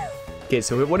 Okay,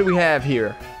 so what do we have here?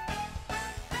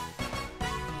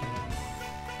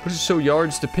 What does it show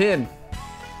yards to pin?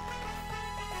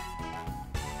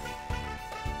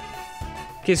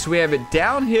 Okay, so we have it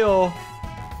downhill.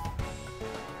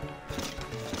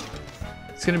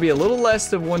 It's going to be a little less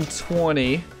than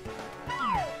 120.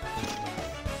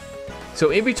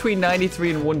 So in between 93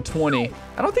 and 120.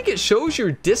 I don't think it shows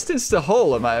your distance to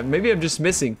hole. Maybe I'm just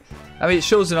missing. I mean, it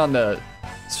shows it on the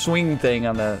swing thing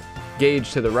on the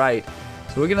gauge to the right.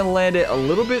 So we're going to land it a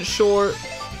little bit short.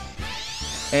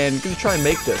 And going to try and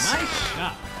make this. Nice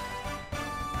shot.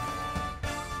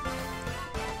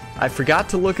 I forgot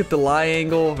to look at the lie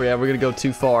angle. Yeah, we're going to go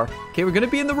too far. Okay, we're going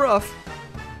to be in the rough.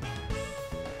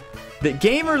 The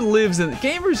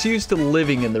gamer's used to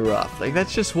living in the rough. Like,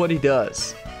 that's just what he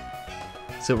does.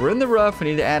 So we're in the rough. We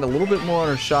need to add a little bit more on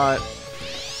our shot.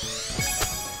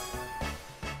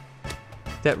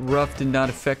 That rough did not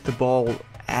affect the ball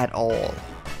at all.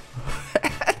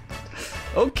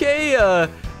 Okay,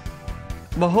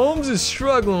 Mahomes is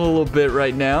struggling a little bit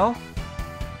right now.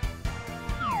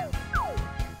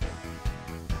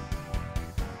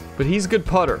 But he's a good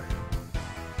putter.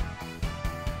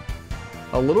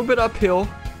 A little bit uphill.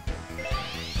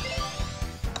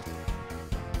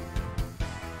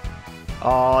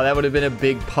 Oh, that would have been a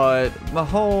big putt.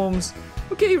 Mahomes.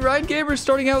 Okay, Ryan Gamer's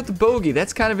starting out with the bogey.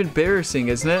 That's kind of embarrassing,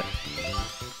 isn't it?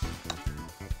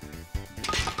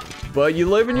 But you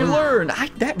live and you learn.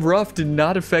 That rough did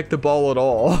not affect the ball at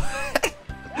all.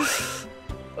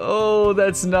 Oh,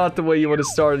 that's not the way you want to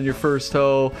start in your first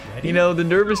hole. Ready? You know, the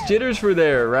nervous jitters were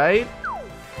there, right?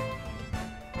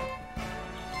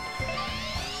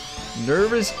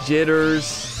 Nervous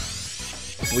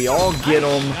jitters. We all get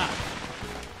them.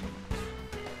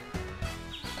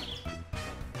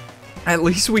 At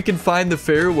least we can find the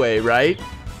fairway, right?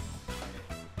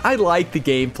 I like the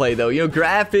gameplay though. You know,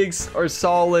 graphics are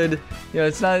solid. You know,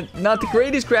 it's not the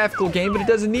greatest graphical game, but it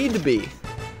doesn't need to be.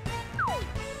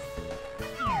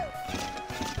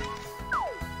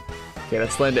 Okay,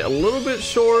 let's land it a little bit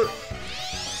short.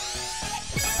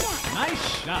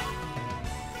 Nice shot.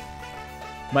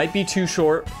 Might be too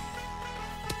short.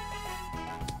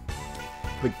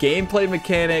 But gameplay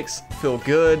mechanics feel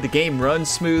good. The game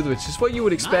runs smooth, which is what you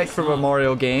would expect from a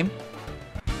Mario game.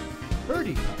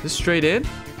 Birdie. This straight in?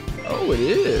 Oh, it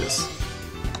is.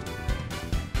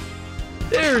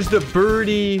 There's the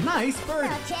birdie. Nice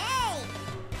birdie.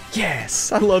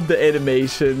 Yes, I love the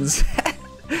animations.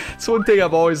 It's one thing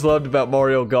I've always loved about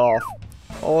Mario Golf.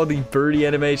 All the birdie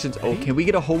animations. Oh, can we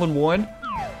get a hole-in-one?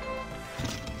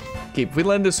 Okay, if we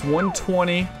land this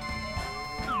 120.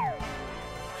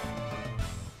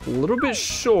 A little bit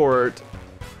short.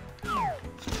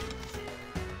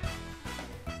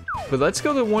 But let's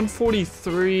go to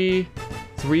 143,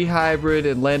 3 hybrid,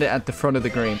 and land it at the front of the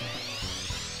green.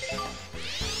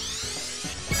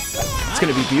 It's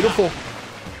gonna be beautiful.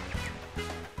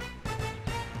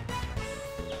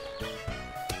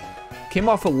 Came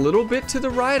off a little bit to the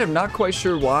right. I'm not quite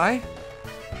sure why.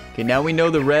 Okay, now we know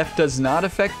the rough does not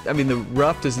affect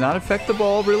the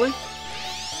ball, really.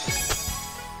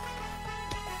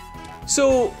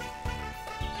 So,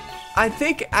 I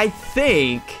think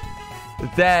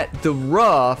that the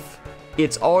rough,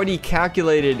 it's already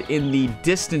calculated in the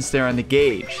distance there on the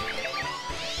gauge.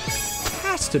 It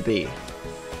has to be.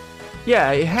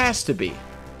 Yeah, it has to be.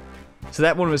 So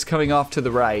that one was coming off to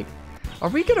the right. Are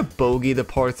we gonna bogey the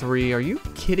par 3? Are you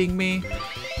kidding me?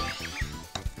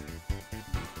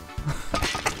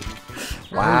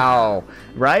 Wow.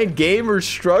 Ryan Gamer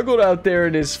struggled out there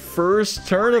in his first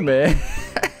tournament.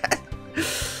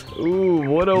 Ooh,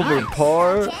 1 over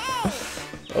par.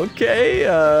 Okay,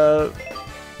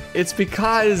 it's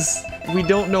because we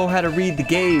don't know how to read the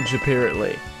gauge,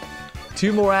 apparently.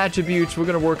 2 more attributes. We're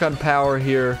gonna work on power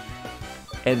here.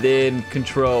 And then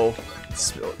control.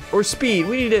 Or speed.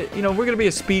 We need to, you know, we're gonna be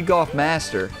a speed golf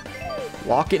master.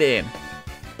 Lock it in.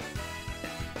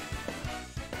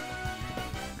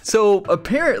 So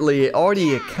apparently it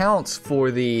already accounts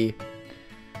for the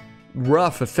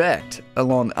rough effect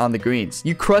on the greens.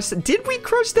 You crushed. Did we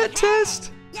crush that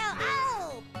test?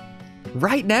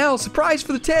 Right now, surprise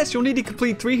for the test. You'll need to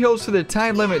complete 3 holes for the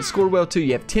time limit and score well too.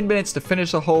 You have 10 minutes to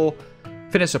finish a hole.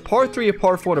 Finish a par 3, a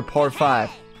par 4, and a par 5.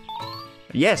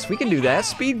 Yes, we can do that.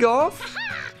 Speed golf.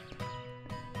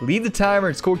 Leave the timer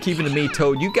and scorekeeping to me,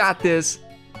 Toad. You got this.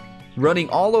 Running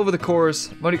all over the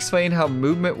course. Might explain how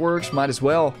movement works. Might as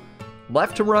well.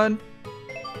 Left to run.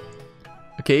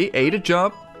 Okay, A to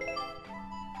jump.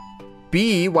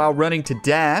 B while running to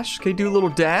dash. Okay, do a little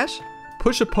dash.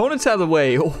 Push opponents out of the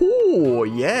way. Oh,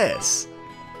 yes.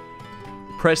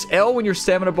 Press L when your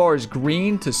stamina bar is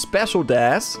green to special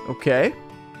dash. Okay.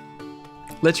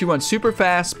 Lets you run super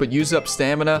fast, but use up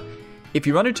stamina. If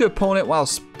you run into an opponent while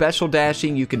special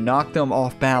dashing, you can knock them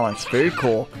off balance. Very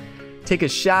cool. Take a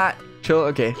shot.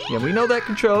 Okay, yeah, we know that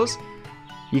controls.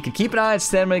 You can keep an eye on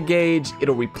stamina gauge.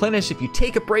 It'll replenish if you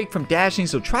take a break from dashing,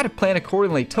 so try to plan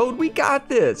accordingly. Toad, we got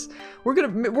this.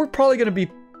 We're probably gonna be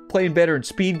playing better in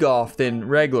speed golf than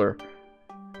regular.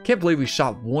 Can't believe we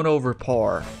shot 1 over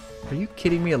par. Are you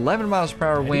kidding me? 11 miles per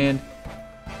hour wind.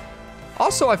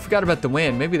 Also, I forgot about the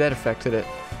wind. Maybe that affected it.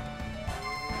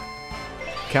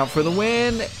 Count for the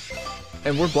wind.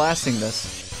 And we're blasting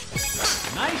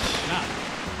this. Nice shot.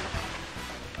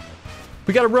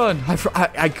 We gotta run.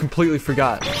 I completely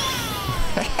forgot.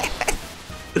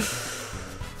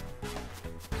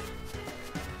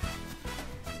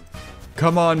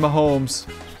 Come on, Mahomes.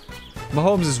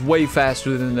 Mahomes is way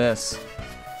faster than this.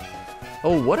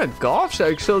 Oh, what a golf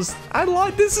shot. It shows. I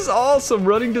like this. Is awesome.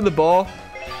 Running to the ball.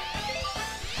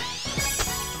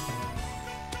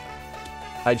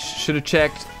 I should have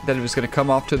checked that it was going to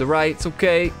come off to the right. It's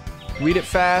okay. Read it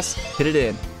fast. Hit it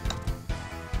in.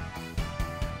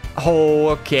 Oh,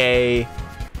 okay.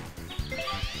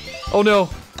 Oh, no.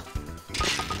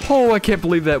 Oh, I can't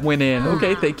believe that went in.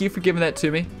 Okay, thank you for giving that to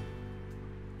me.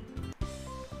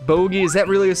 Bogey, is that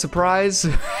really a surprise?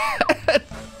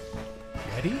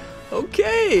 Ready?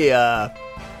 Okay.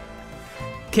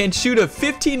 Can shoot a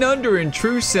 15 under in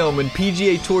True Sim in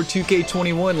PGA Tour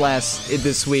 2K21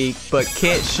 this week, but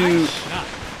can't shoot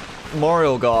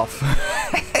Mario Golf.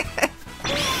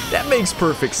 That makes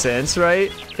perfect sense,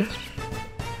 right?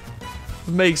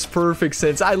 Makes perfect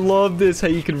sense. I love this, how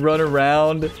you can run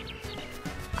around.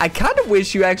 I kind of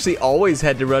wish you actually always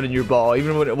had to run in your ball,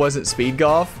 even when it wasn't speed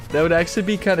golf. That would actually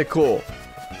be kind of cool.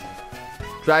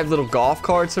 Drive little golf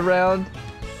carts around.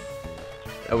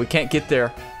 Oh, we can't get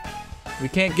there. We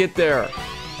can't get there.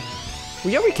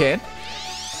 Well, yeah, we can.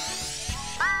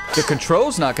 The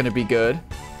control's not going to be good.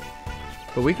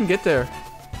 But we can get there.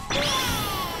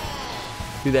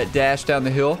 Do that dash down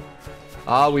the hill.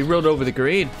 Ah, we rode over the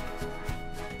green.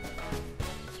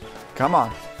 Come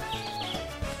on.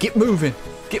 Get moving.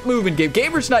 Get moving, Gabe.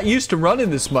 Gamer's not used to running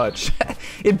this much.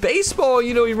 In baseball,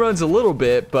 you know, he runs a little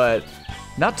bit, but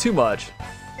not too much.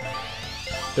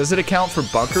 Does it account for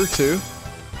bunker, too?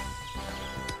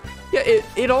 Yeah,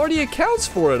 it already accounts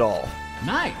for it all.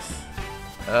 Nice.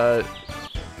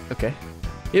 Okay.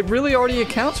 It really already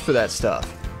accounts for that stuff.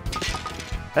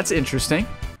 That's interesting.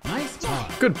 Nice par.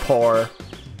 Good par.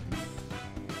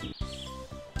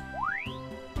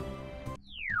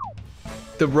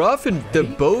 The rough and the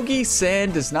bogey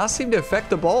sand does not seem to affect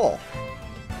the ball.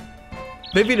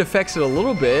 Maybe it affects it a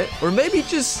little bit, or maybe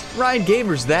just Ryan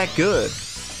Gamer's that good.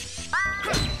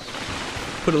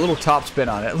 Put a little top spin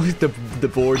on it. Look at the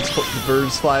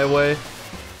birds fly away.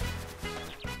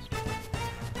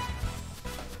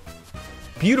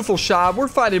 Beautiful shot. We're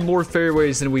finding more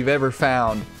fairways than we've ever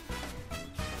found.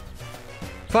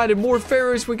 Finding more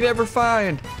fairways we could ever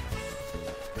find.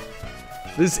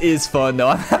 This is fun though.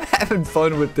 I'm having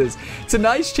fun with this. It's a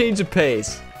nice change of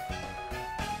pace.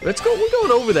 Let's go. We're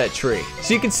going over that tree.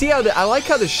 So you can see how I like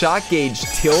how the shot gauge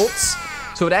tilts.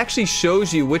 So it actually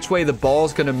shows you which way the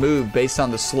ball's gonna move based on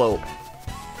the slope.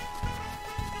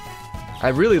 I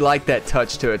really like that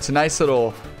touch to it. It's a nice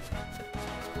little...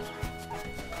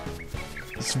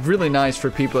 It's really nice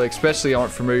for people, especially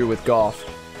aren't familiar with golf.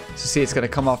 So see, it's gonna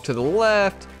come off to the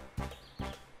left.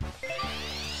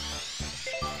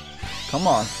 Come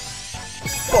on.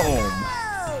 Boom.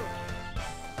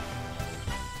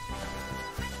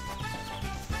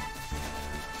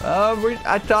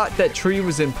 I thought that tree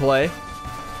was in play.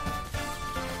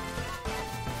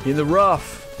 In the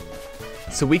rough.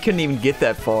 So we couldn't even get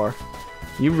that far.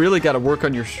 You really got to work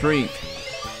on your strength.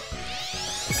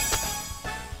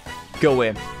 Go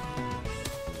in.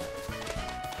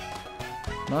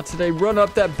 Not today. Run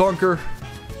up that bunker.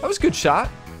 That was a good shot.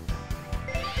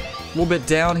 A little bit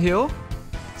downhill.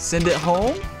 Send it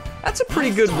home. That's a pretty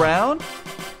good round.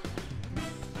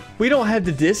 We don't have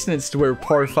the distance to where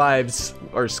par 5s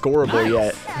are scoreable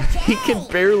yet. He can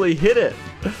barely hit it.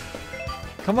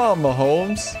 Come on,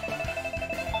 Mahomes.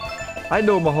 I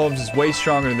know Mahomes is way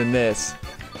stronger than this.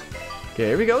 Okay,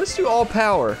 here we go. Let's do all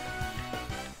power.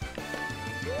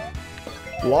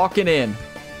 Locking in.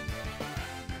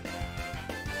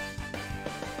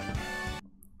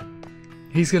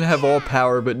 He's going to have all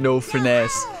power, but no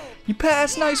finesse. You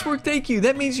passed. Nice work. Thank you.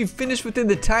 That means you finished within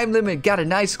the time limit. Got a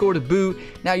nice score to boot.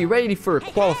 Now you're ready for a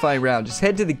qualifying round. Just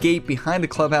head to the gate behind the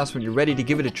clubhouse when you're ready to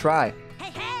give it a try.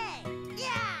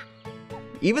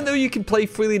 Even though you can play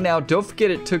freely now, don't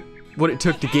forget what it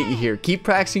took to get you here. Keep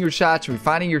practicing your shots,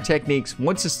 refining your techniques.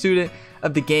 Once a student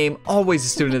of the game, always a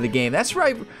student of the game. That's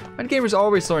right. My gamer's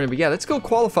always learning. But yeah, let's go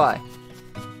qualify.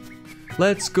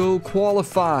 Let's go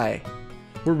qualify.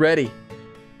 We're ready.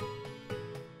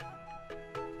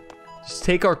 Just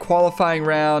take our qualifying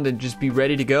round and just be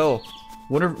ready to go.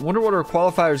 Wonder what our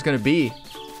qualifier is going to be.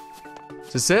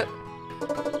 Is this it?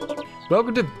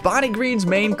 Welcome to Bonnie Green's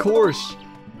main course.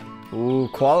 Ooh,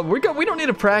 we don't need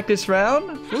a practice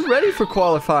round. We're ready for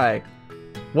qualifying.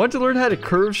 Want to learn how to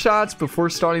curve shots before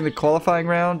starting the qualifying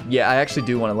round? Yeah, I actually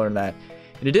do want to learn that.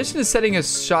 In addition to setting a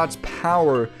shot's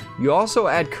power, you also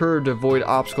add curve to avoid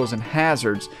obstacles and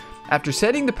hazards. After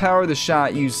setting the power of the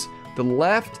shot, use the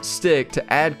left stick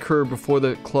to add curve before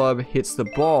the club hits the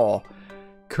ball.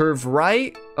 Curve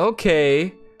right,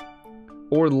 okay,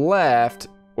 or left,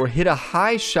 or hit a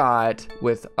high shot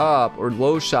with up or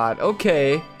low shot,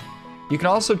 okay. You can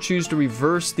also choose to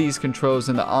reverse these controls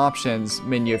in the options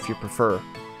menu if you prefer.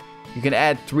 You can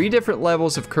add 3 different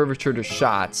levels of curvature to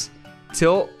shots.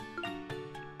 Tilt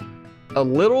a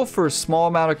little for a small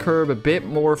amount of curve, a bit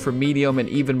more for medium, and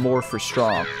even more for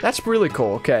strong. That's really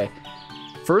cool, okay.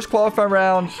 First qualifying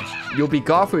round, you'll be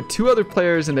golfing with 2 other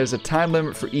players and there's a time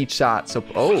limit for each shot. So,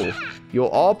 you'll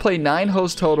all play 9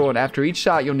 holes total, and after each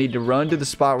shot, you'll need to run to the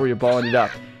spot where your ball ended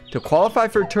up. To qualify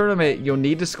for a tournament, you'll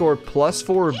need to score +4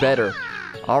 or better.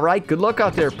 All right, good luck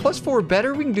out there. +4 or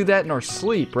better, we can do that in our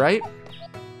sleep, right?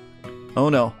 Oh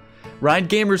no. Ryan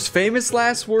Gamer's famous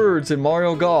last words in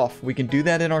Mario Golf. We can do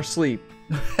that in our sleep.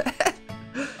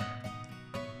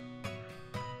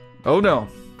 Oh no.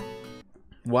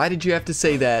 Why did you have to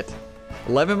say that?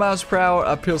 11 miles per hour,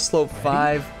 uphill slope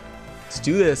 5. Let's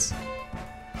do this.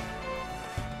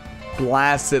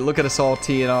 Blast it. Look at us all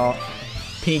teeing off.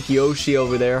 Pink Yoshi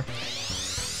over there.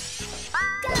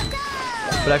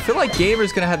 But I feel like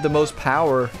Gamer's gonna have the most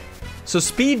power. So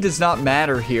speed does not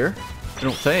matter here. I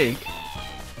don't think.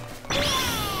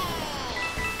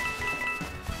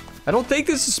 I don't think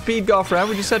this is speed golf round.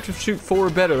 We just have to shoot 4 or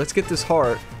better. Let's get this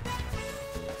heart.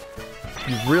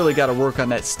 You really got to work on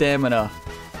that stamina.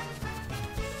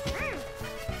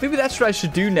 Maybe that's what I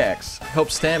should do next. Help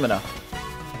stamina.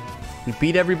 We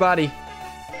beat everybody.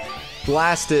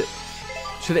 Blast it.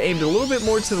 Should have aimed a little bit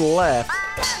more to the left.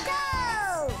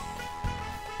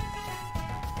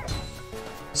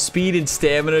 Speed and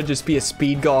stamina, just be a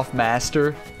speed golf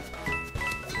master.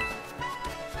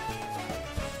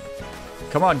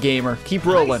 Come on, gamer. Keep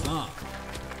rolling.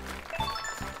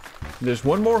 There's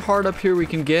one more heart up here we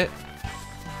can get.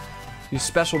 Use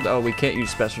special... Oh, we can't use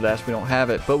special dash. We don't have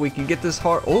it. But we can get this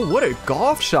heart. Oh, what a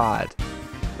golf shot.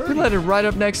 We let it right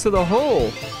up next to the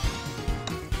hole.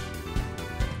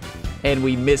 And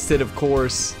we missed it, of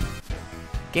course.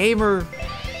 Gamer.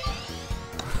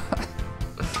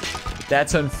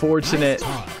 That's unfortunate.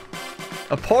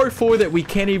 A par 4 that we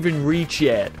can't even reach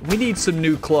yet. We need some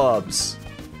new clubs.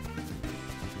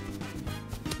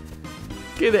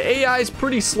 Okay, the AI is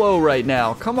pretty slow right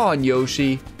now. Come on,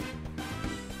 Yoshi.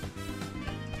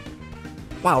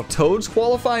 Wow, Toad's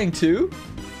qualifying too?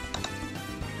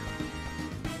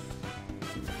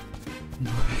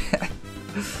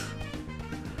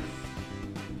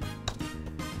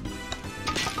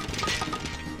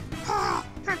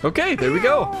 Okay, there we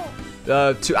go.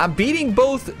 I'm beating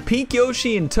both Pink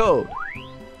Yoshi and Toad.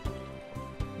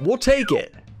 We'll take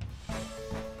it.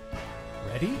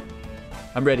 Ready?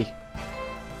 I'm ready.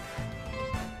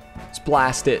 Let's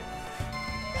blast it.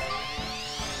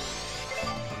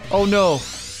 Oh no.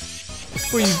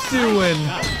 What are you doing?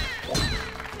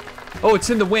 Oh, it's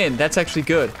in the wind. That's actually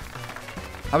good.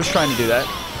 I was trying to do that.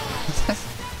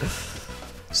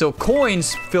 So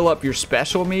coins fill up your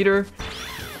special meter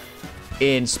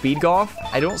in speed golf.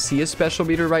 I don't see a special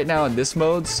meter right now in this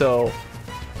mode, so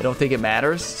I don't think it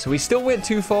matters. So we still went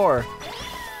too far.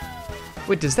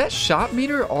 Wait, does that shot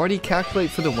meter already calculate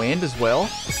for the wind as well?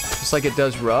 Just like it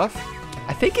does rough?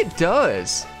 I think it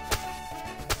does.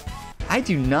 I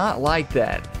do not like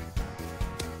that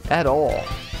at all.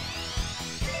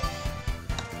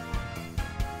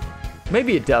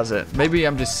 Maybe it doesn't. Maybe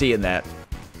I'm just seeing that.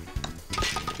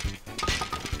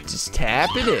 Just tap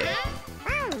it in.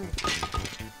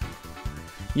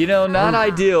 You know, not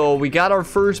ideal. We got our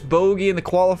first bogey in the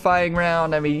qualifying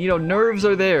round. I mean, you know, nerves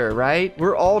are there, right?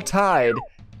 We're all tied.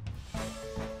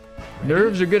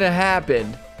 Nerves are gonna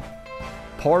happen.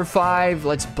 Par 5,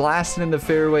 let's blast it in the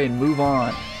fairway and move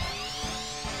on.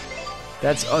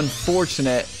 That's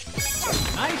unfortunate.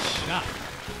 Nice shot.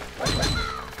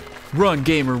 Run,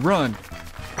 gamer, run.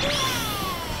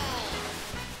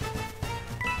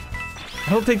 I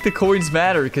don't think the coins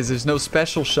matter because there's no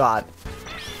special shot.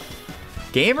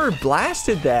 Gamer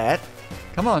blasted that.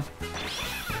 Come on.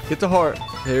 Get the heart.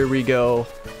 There we go.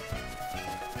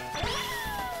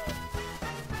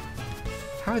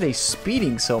 How are they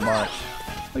speeding so much?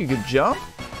 Oh, you can jump?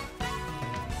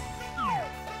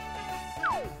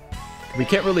 We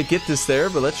can't really get this there,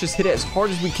 but let's just hit it as hard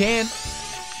as we can.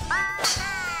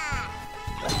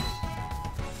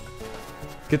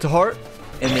 Get the heart,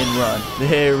 and then run.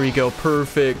 There we go,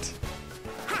 perfect.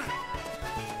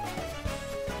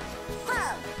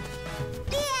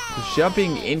 Does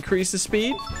jumping increase the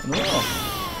speed? No.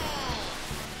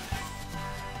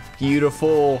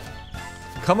 Beautiful.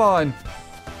 Come on.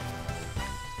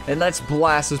 And let's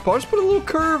blast this part. Let's put a little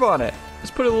curve on it.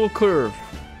 Let's put a little curve.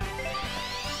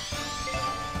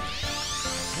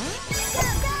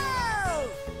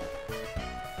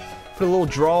 Put a little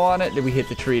draw on it. Then we hit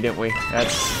the tree, didn't we?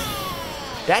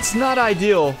 That's not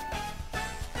ideal.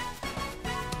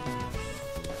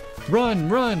 Run,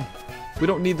 run. We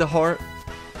don't need the heart.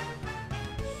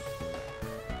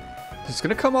 It's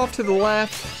gonna come off to the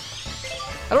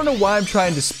left. I don't know why I'm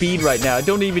trying to speed right now. I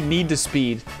don't even need to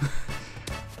speed.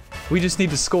 We just need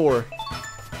to score.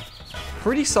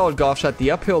 Pretty solid golf shot. The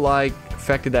uphill lie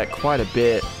affected that quite a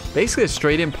bit. Basically a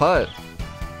straight in putt.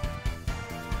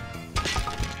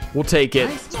 We'll take it.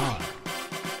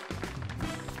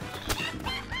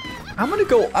 I'm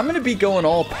gonna be going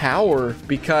all power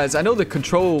because I know the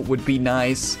control would be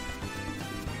nice,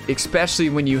 especially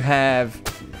when you have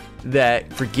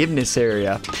that forgiveness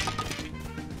area.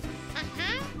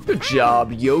 Good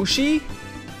job, Yoshi.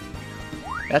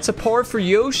 That's a par for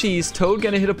Yoshi. Is Toad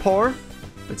gonna hit a par?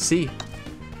 Let's see.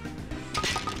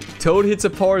 Toad hits a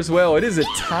par as well. It is a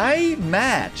tie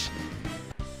match.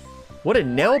 What a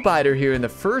nail biter here in the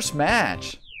first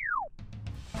match.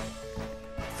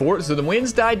 So the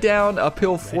winds died down,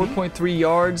 uphill 4.3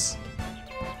 yards.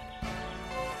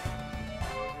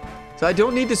 So I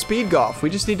don't need to speed golf. We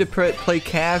just need to play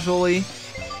casually.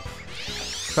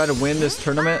 Try to win this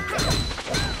tournament.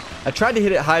 I tried to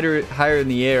hit it higher in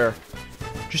the air.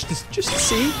 Just to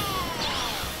see.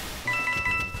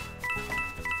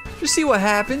 Just see what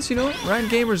happens, you know? Ryan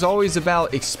Gamer's always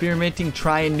about experimenting,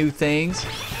 trying new things.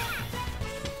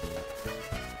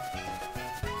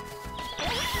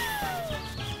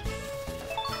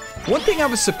 One thing I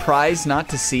was surprised not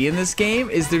to see in this game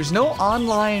is there's no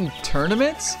online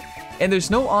tournaments and there's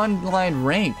no online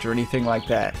ranked or anything like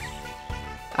that.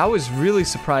 I was really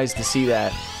surprised to see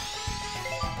that.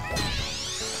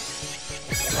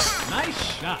 Nice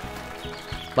shot.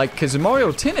 Like, because in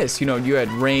Mario Tennis, you know, you had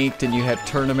ranked and you had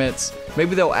tournaments.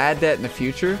 Maybe they'll add that in the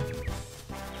future.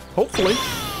 Hopefully.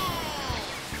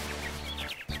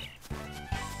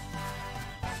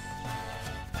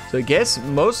 So I guess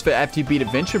most of it, after you beat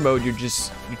adventure mode, you're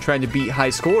trying to beat high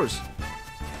scores.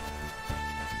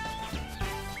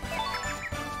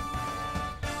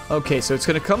 Okay, so it's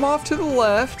gonna come off to the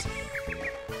left.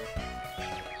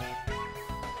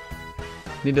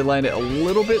 Need to land it a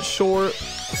little bit short.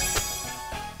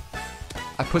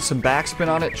 I put some backspin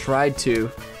on it, tried to.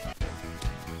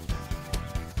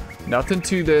 Nothing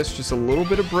to this, just a little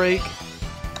bit of break.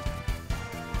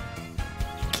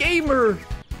 Gamer!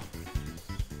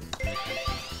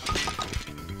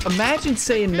 Imagine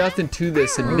saying nothing to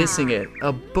this and missing it.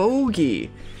 A bogey.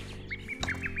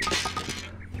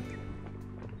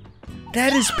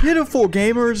 That is pitiful,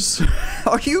 gamers.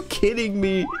 Are you kidding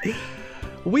me?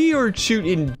 We are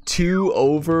shooting 2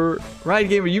 over. Right,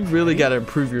 Gamer, you've really got to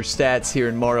improve your stats here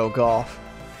in Mario Golf.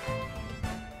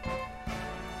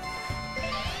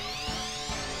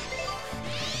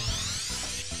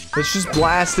 Let's just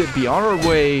blast it, be on our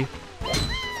way.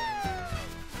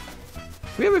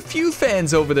 We have a few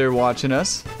fans over there watching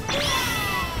us.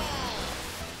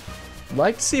 I'd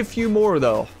like to see a few more,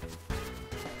 though.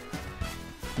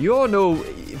 You all know,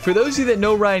 for those of you that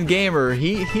know Ryan Gamer,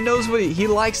 he knows what he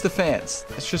likes the fans.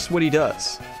 That's just what he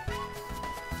does.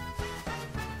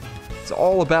 It's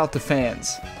all about the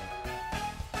fans.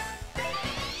 I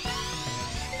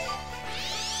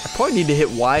probably need to hit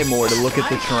Y more to look at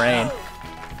the terrain.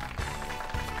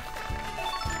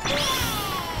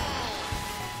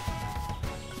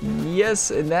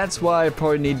 Yes, and that's why I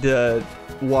probably need to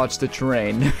watch the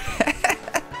terrain.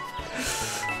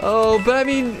 Oh, but I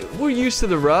mean, we're used to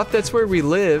the rough. That's where we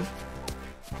live.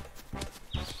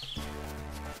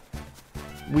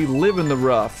 We live in the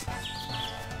rough.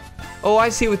 Oh, I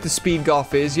see what the speed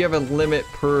golf is. You have a limit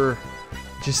per...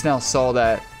 Just now saw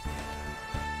that.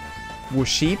 Will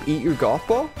sheep eat your golf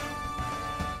ball?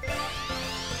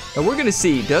 Now we're gonna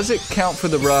see. Does it count for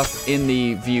the rough in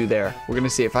the view there? We're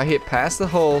gonna see if I hit past the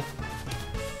hole.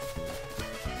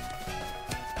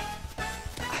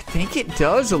 I think it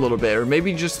does a little bit, or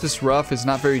maybe just this rough is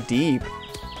not very deep.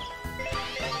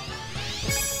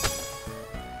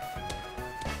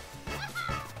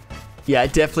 Yeah,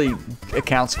 it definitely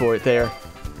accounts for it there.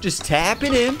 Just tap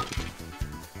it in.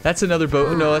 That's another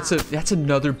bogey. No, that's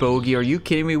another bogey. Are you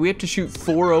kidding me? We have to shoot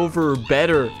 4 over or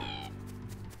better.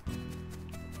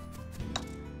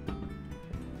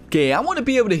 Okay, I want to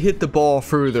be able to hit the ball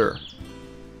further.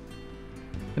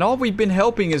 And all we've been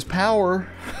helping is power.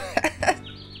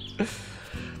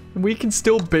 We can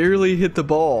still barely hit the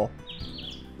ball.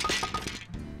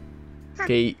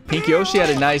 Okay, Pinky Yoshi had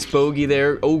a nice bogey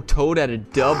there. Oh, Toad had a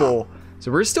double.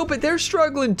 So we're still, but they're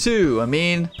struggling too. I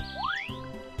mean,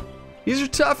 these are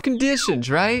tough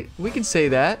conditions, right? We can say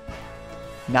that.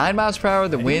 9 miles per hour,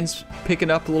 the wind's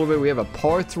picking up a little bit. We have a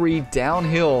par 3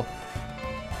 downhill.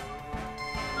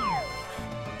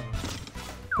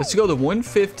 Let's go to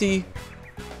 150.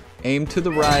 Aim to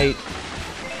the right.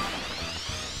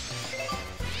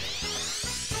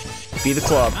 Be the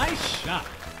club. Nice shot.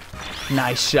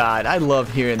 Nice shot. I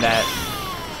love hearing that.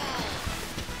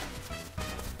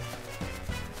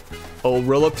 Oh,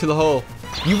 roll up to the hole.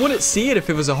 You wouldn't see it if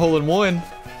it was a hole-in-one.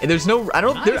 And there's no, I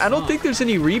don't think there's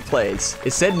any replays.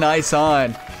 It said nice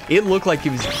on. It looked like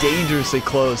it was dangerously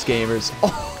close, gamers.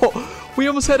 Oh, we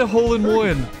almost had a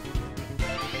hole-in-one.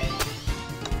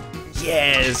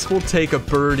 Yes, we'll take a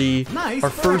birdie. Nice. Our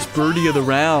first birdie of the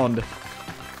round.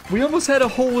 We almost had a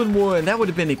hole-in-one. That would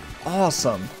have been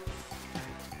awesome.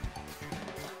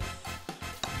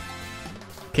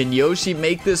 Can Yoshi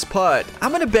make this putt?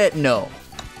 I'm gonna bet no.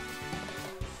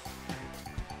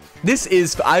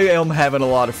 I am having a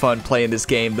lot of fun playing this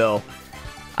game though.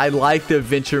 I like the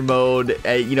adventure mode.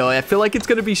 You know, I feel like it's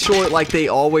gonna be short like they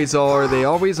always are. They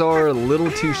always are a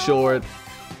little too short.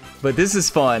 But this is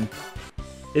fun.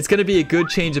 It's gonna be a good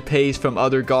change of pace from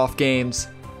other golf games.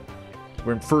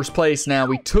 We're in first place now.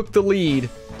 We took the lead,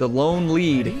 the lone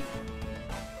lead.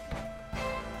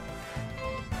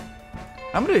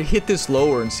 I'm gonna hit this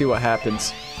lower and see what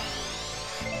happens.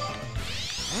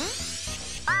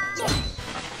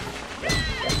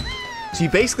 So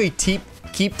you basically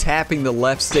keep tapping the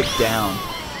left stick down.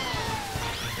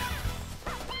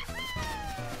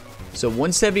 So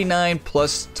 179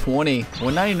 plus 20.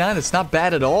 199, that's not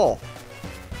bad at all.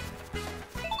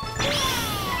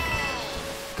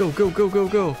 Go, go, go, go,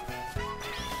 go.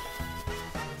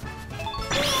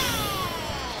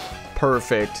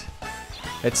 Perfect.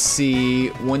 Let's see.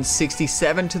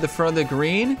 167 to the front of the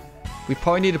green. We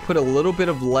probably need to put a little bit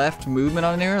of left movement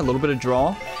on there. A little bit of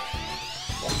draw.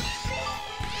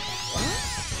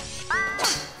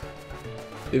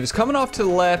 It was coming off to the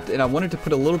left, and I wanted to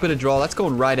put a little bit of draw. That's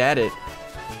going right at it.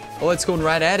 Oh, it's going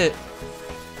right at it.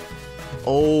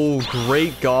 Oh,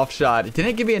 great golf shot. It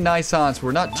didn't give me a nice on, so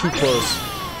we're not too close.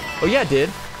 Oh, yeah, it did.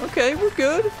 Okay, we're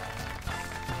good.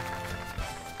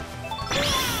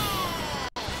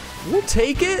 We'll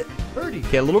take it. Birdie.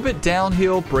 Okay, a little bit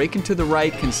downhill, breaking to the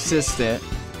right, consistent.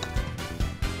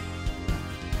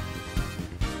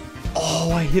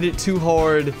 Oh, I hit it too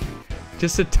hard.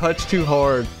 Just a touch too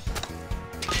hard.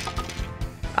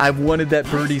 I wanted that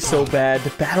birdie so bad to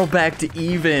battle back to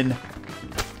even.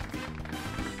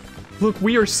 Look,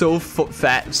 we are so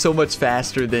much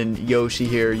faster than Yoshi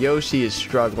here. Yoshi is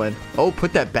struggling. Oh,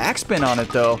 put that backspin on it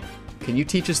though. Can you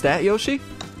teach us that, Yoshi?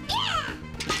 Yeah.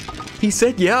 He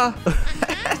said yeah.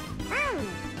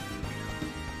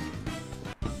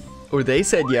 Or they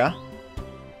said yeah.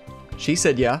 She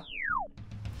said yeah.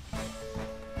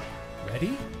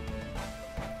 Ready?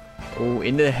 Oh,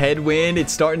 into the headwind.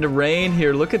 It's starting to rain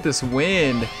here. Look at this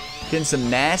wind. Getting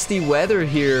some nasty weather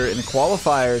here in the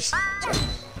qualifiers.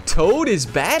 Toad is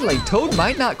battling. Toad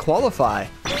might not qualify.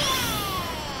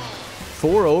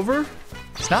 4 over?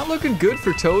 It's not looking good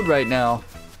for Toad right now.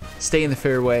 Stay in the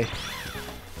fairway.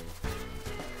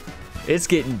 It's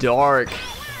getting dark.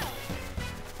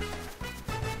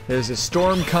 There's a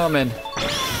storm coming.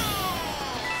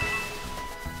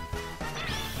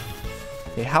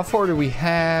 Okay, how far do we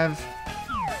have?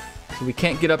 So we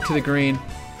can't get up to the green.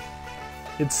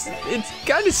 It's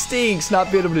kind of stinks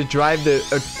not being able to drive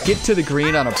get to the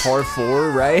green on a par 4,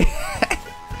 right?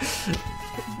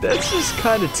 That's just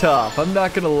kind of tough. I'm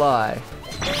not gonna lie.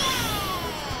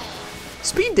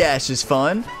 Speed dash is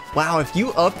fun. Wow, if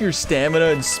you up your stamina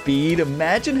and speed,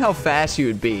 imagine how fast you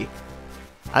would be.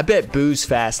 I bet Boo's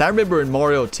fast. I remember in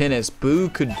Mario Tennis, Boo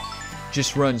could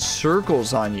just run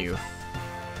circles on you.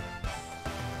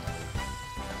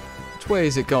 Which way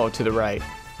is it going? To the right.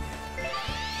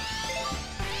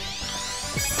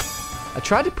 I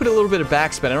tried to put a little bit of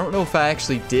backspin. I don't know if I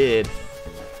actually did.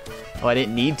 Oh, I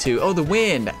didn't need to. Oh, the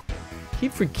wind. I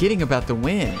keep forgetting about the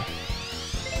wind.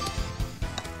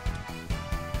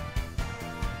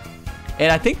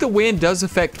 And I think the wind does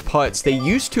affect putts. They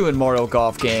used to in Mario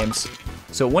Golf games.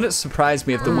 So it wouldn't surprise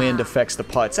me if the wind affects the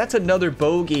putts. That's another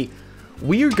bogey.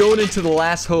 We are going into the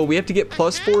last hole. We have to get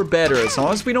 +4 better. As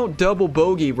long as we don't double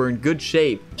bogey, we're in good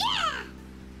shape.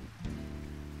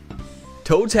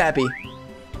 Toad's happy.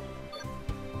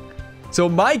 So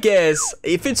my guess,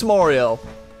 if it's Mario,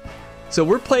 so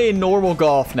we're playing normal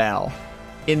golf now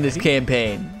in this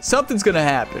campaign. Something's going to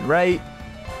happen, right?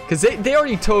 Because they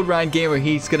already told Ryan Gamer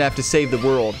he's going to have to save the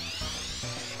world.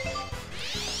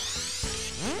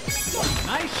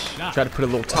 Nice shot. Try to put a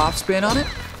little top spin on it.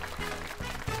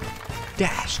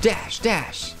 Dash, dash,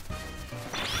 dash.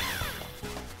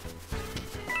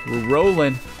 We're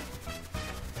rolling.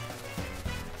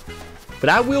 But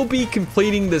I will be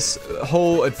completing this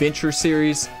whole adventure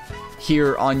series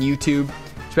here on YouTube,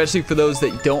 especially for those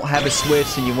that don't have a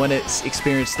Switch and you want to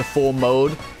experience the full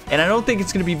mode. And I don't think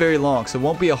it's going to be very long, so it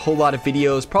won't be a whole lot of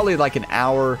videos. Probably like an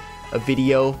hour of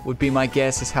video would be my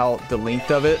guess, is how the length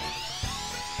of it.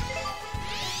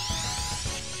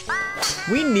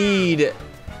 We need,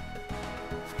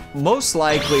 most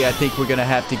likely, I think we're going to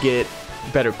have to get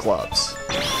better clubs.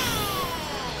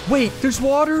 Wait, there's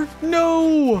water?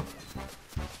 No!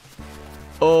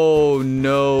 Oh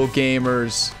no,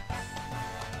 gamers.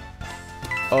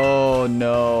 Oh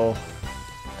no.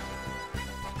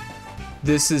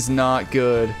 This is not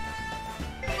good.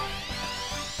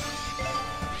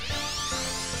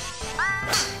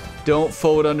 Don't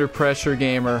fold under pressure,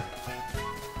 gamer.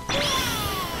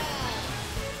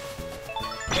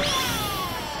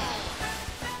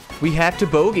 We have to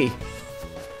bogey.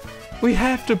 We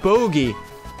have to bogey.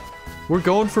 We're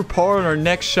going for par on our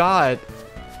next shot.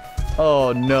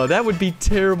 Oh no, that would be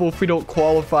terrible if we don't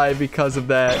qualify because of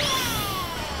that.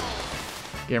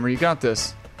 Gamer, you got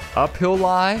this. Uphill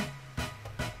lie.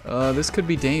 This could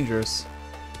be dangerous.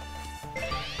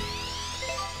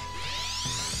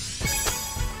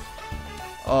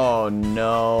 Oh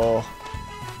no.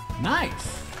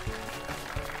 Nice.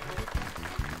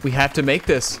 We have to make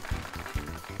this.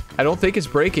 I don't think it's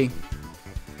breaking.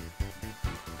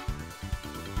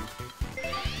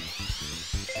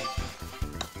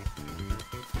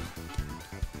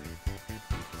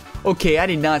 Okay, I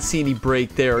did not see any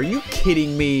break there. Are you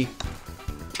kidding me?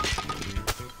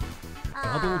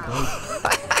 Double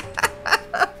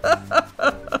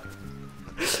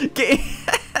bogey.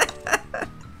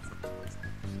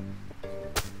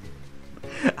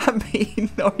 I mean,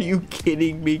 are you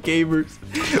kidding me, gamers?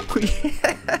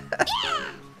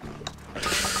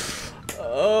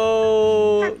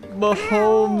 Oh,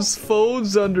 Mahomes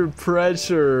folds under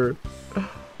pressure.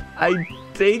 I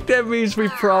think that means we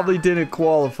probably didn't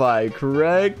qualify,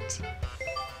 correct?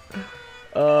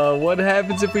 What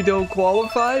happens if we don't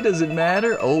qualify? Does it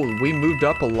matter? Oh, we moved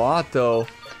up a lot, though.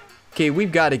 Okay,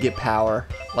 we've got to get power.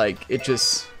 Like, it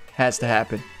just has to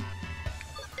happen.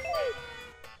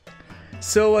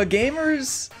 So,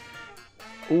 gamers...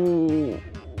 Ooh,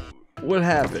 what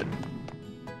happened?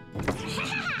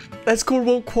 That score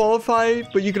won't qualify,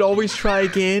 but you can always try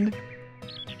again.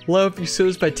 Love your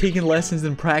shows by taking lessons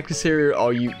in practice area. Oh,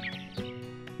 you...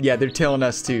 Yeah, they're telling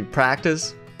us to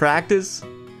practice. Practice.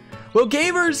 Well,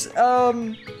 gamers,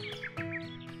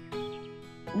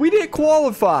 we didn't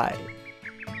qualify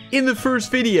in the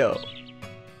first video,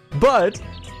 but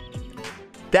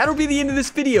that'll be the end of this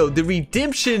video. The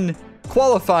redemption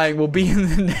qualifying will be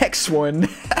in the next one.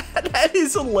 That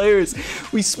is hilarious.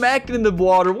 We smacked it in the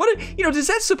water. Does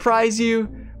that surprise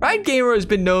you? Ryan Gamer has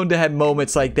been known to have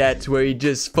moments like that to where he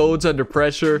just folds under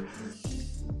pressure.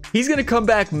 He's going to come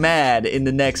back mad in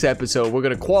the next episode. We're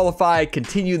going to qualify,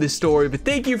 continue the story. But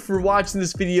thank you for watching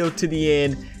this video to the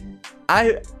end.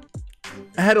 I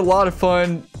had a lot of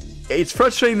fun. It's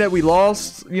frustrating that we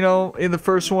lost, in the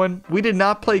first one. We did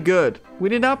not play good. We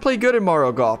did not play good in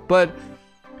Mario Golf. But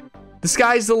the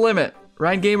sky's the limit.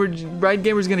 Ryan Gamer's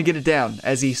going to get it down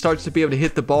as he starts to be able to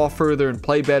hit the ball further and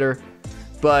play better.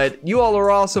 But you all are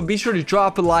awesome. Be sure to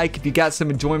drop a like if you got some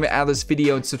enjoyment out of this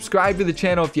video, and subscribe to the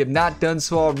channel if you have not done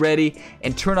so already,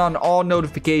 and turn on all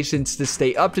notifications to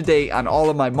stay up to date on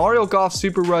all of my Mario Golf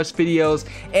Super Rush videos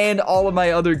and all of my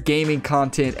other gaming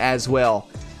content as well.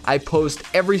 I post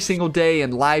every single day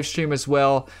and live stream as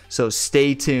well, so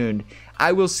stay tuned.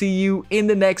 I will see you in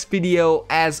the next video.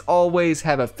 As always,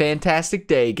 have a fantastic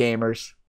day, gamers.